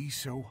 Don't be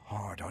so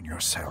hard on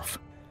yourself.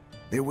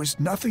 There was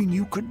nothing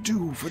you could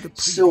do for the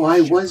So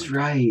I was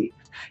right.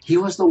 He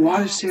was the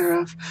water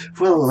seraph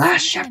for the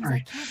last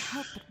shepherd.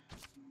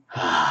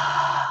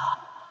 I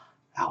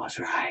was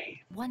right.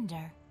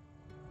 Wonder.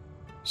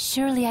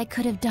 Surely I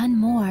could have done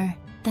more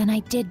than I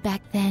did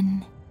back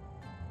then.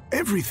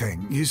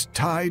 Everything is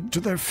tied to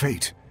their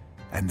fate,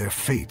 and their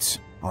fates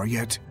are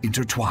yet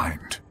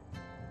intertwined.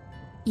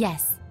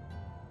 Yes.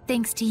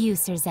 Thanks to you,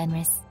 Sir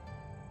Zenris.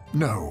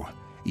 No,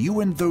 you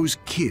and those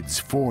kids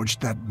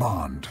forged that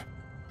bond.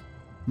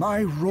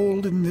 My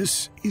role in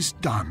this is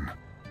done.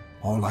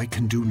 All I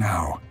can do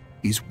now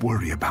is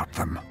worry about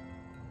them.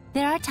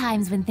 There are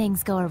times when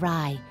things go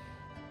awry,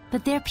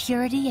 but their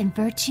purity and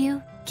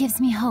virtue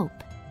gives me hope.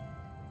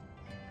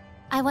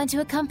 I want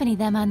to accompany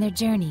them on their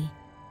journey.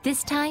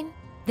 This time,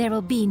 there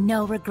will be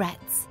no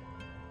regrets.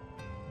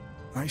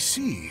 I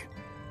see.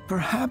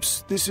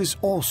 Perhaps this is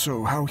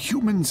also how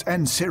humans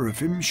and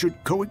seraphim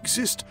should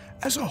coexist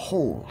as a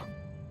whole.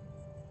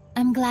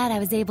 I'm glad I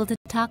was able to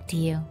talk to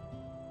you.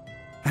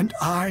 And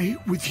I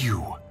with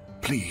you.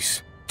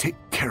 Please, take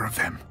care of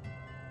them.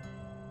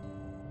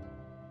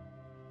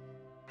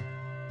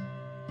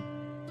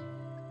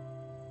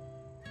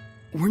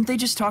 Weren't they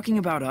just talking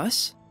about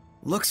us?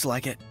 Looks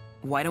like it.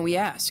 Why don't we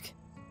ask?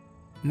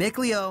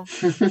 Mikleo.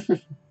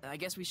 I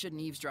guess we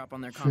shouldn't eavesdrop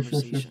on their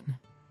conversation.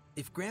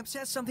 If Gramps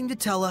has something to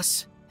tell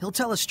us, he'll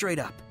tell us straight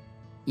up.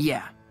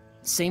 Yeah,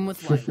 same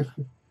with Layla.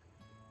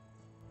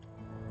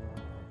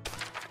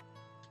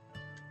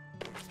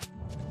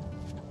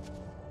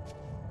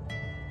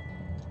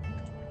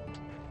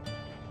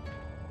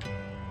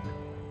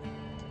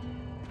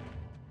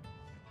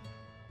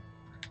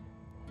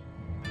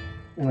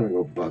 I'm gonna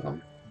go bug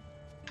him.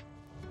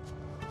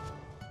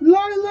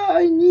 Lila,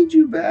 I need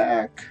you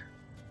back.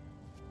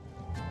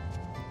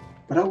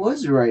 But I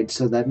was right,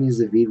 so that means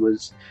Zavid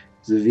was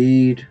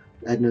Zavid,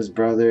 Edna's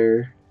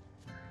brother,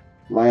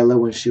 Lila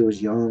when she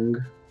was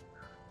younger,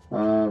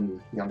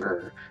 and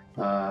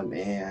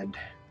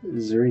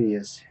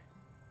Zerinius.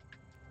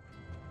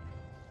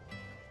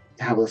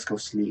 Yeah, let's go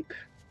sleep.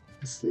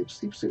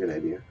 Sleep's a good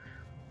idea.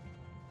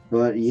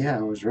 But yeah,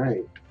 I was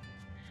right.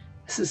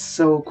 This is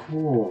so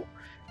cool.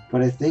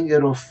 But I think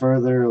it'll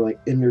further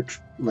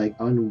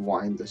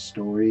unwind the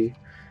story,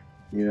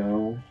 you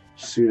know,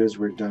 as soon as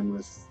we're done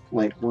with,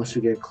 once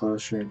we get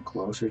closer and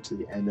closer to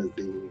the end of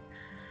the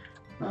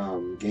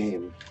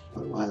game.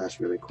 But wow, that's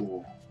really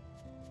cool.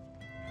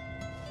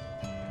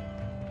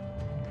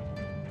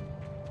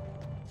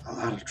 A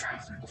lot of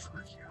traveling,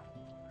 fuck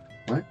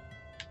you. What?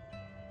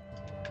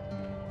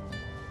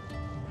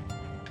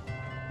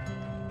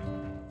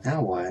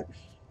 Now what?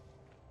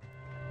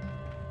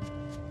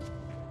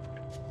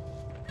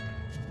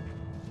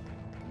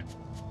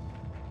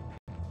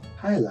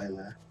 Hi,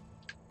 Lila.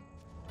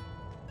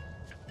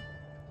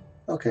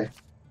 Okay.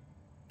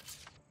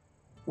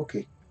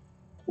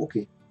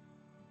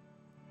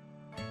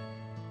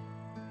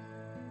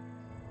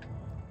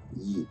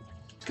 Yeah.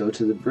 Go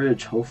to the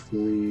bridge.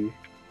 Hopefully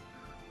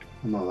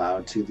I'm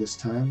allowed to this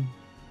time.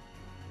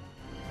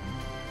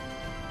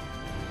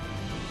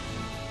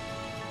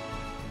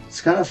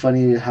 It's kind of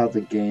funny how the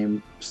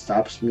game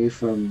stops me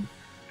from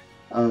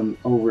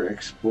over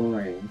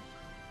exploring.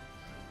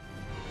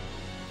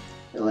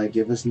 Like,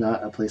 if it's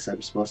not a place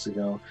I'm supposed to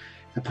go,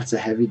 it puts a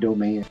heavy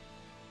domain.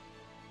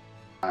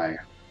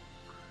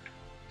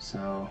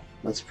 So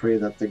let's pray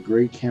that the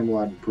Great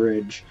Camelot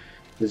Bridge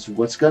is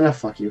what's gonna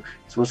fuck you.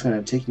 It's what's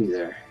gonna take me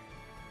there.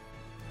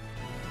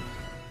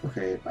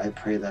 Okay, I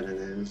pray that it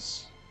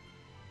is.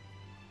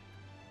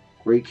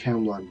 Great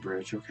Camelot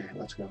Bridge. Okay,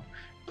 let's go.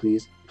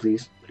 Please,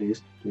 please,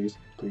 please, please,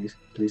 please,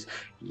 please.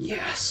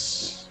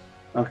 Yes!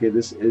 Okay,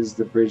 this is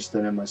the bridge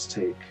that I must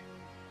take.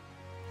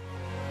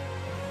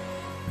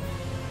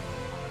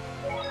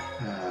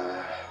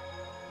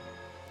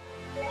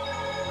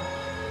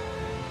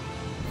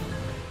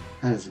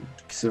 That is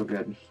so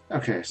good.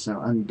 Okay, so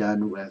I'm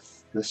done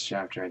with this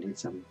chapter. I need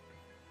some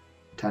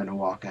time to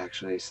walk,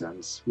 actually,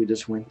 since we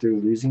just went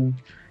through losing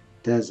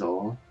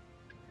Dezel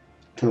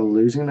to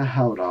losing the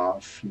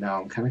Held-Off.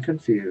 Now I'm kind of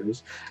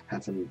confused.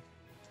 Had some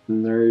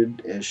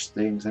nerd-ish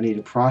things. I need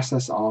to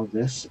process all of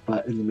this,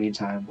 but in the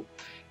meantime,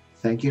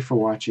 thank you for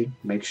watching.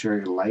 Make sure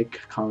you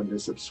like, comment,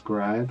 and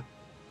subscribe.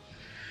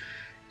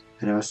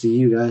 And I'll see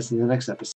you guys in the next episode.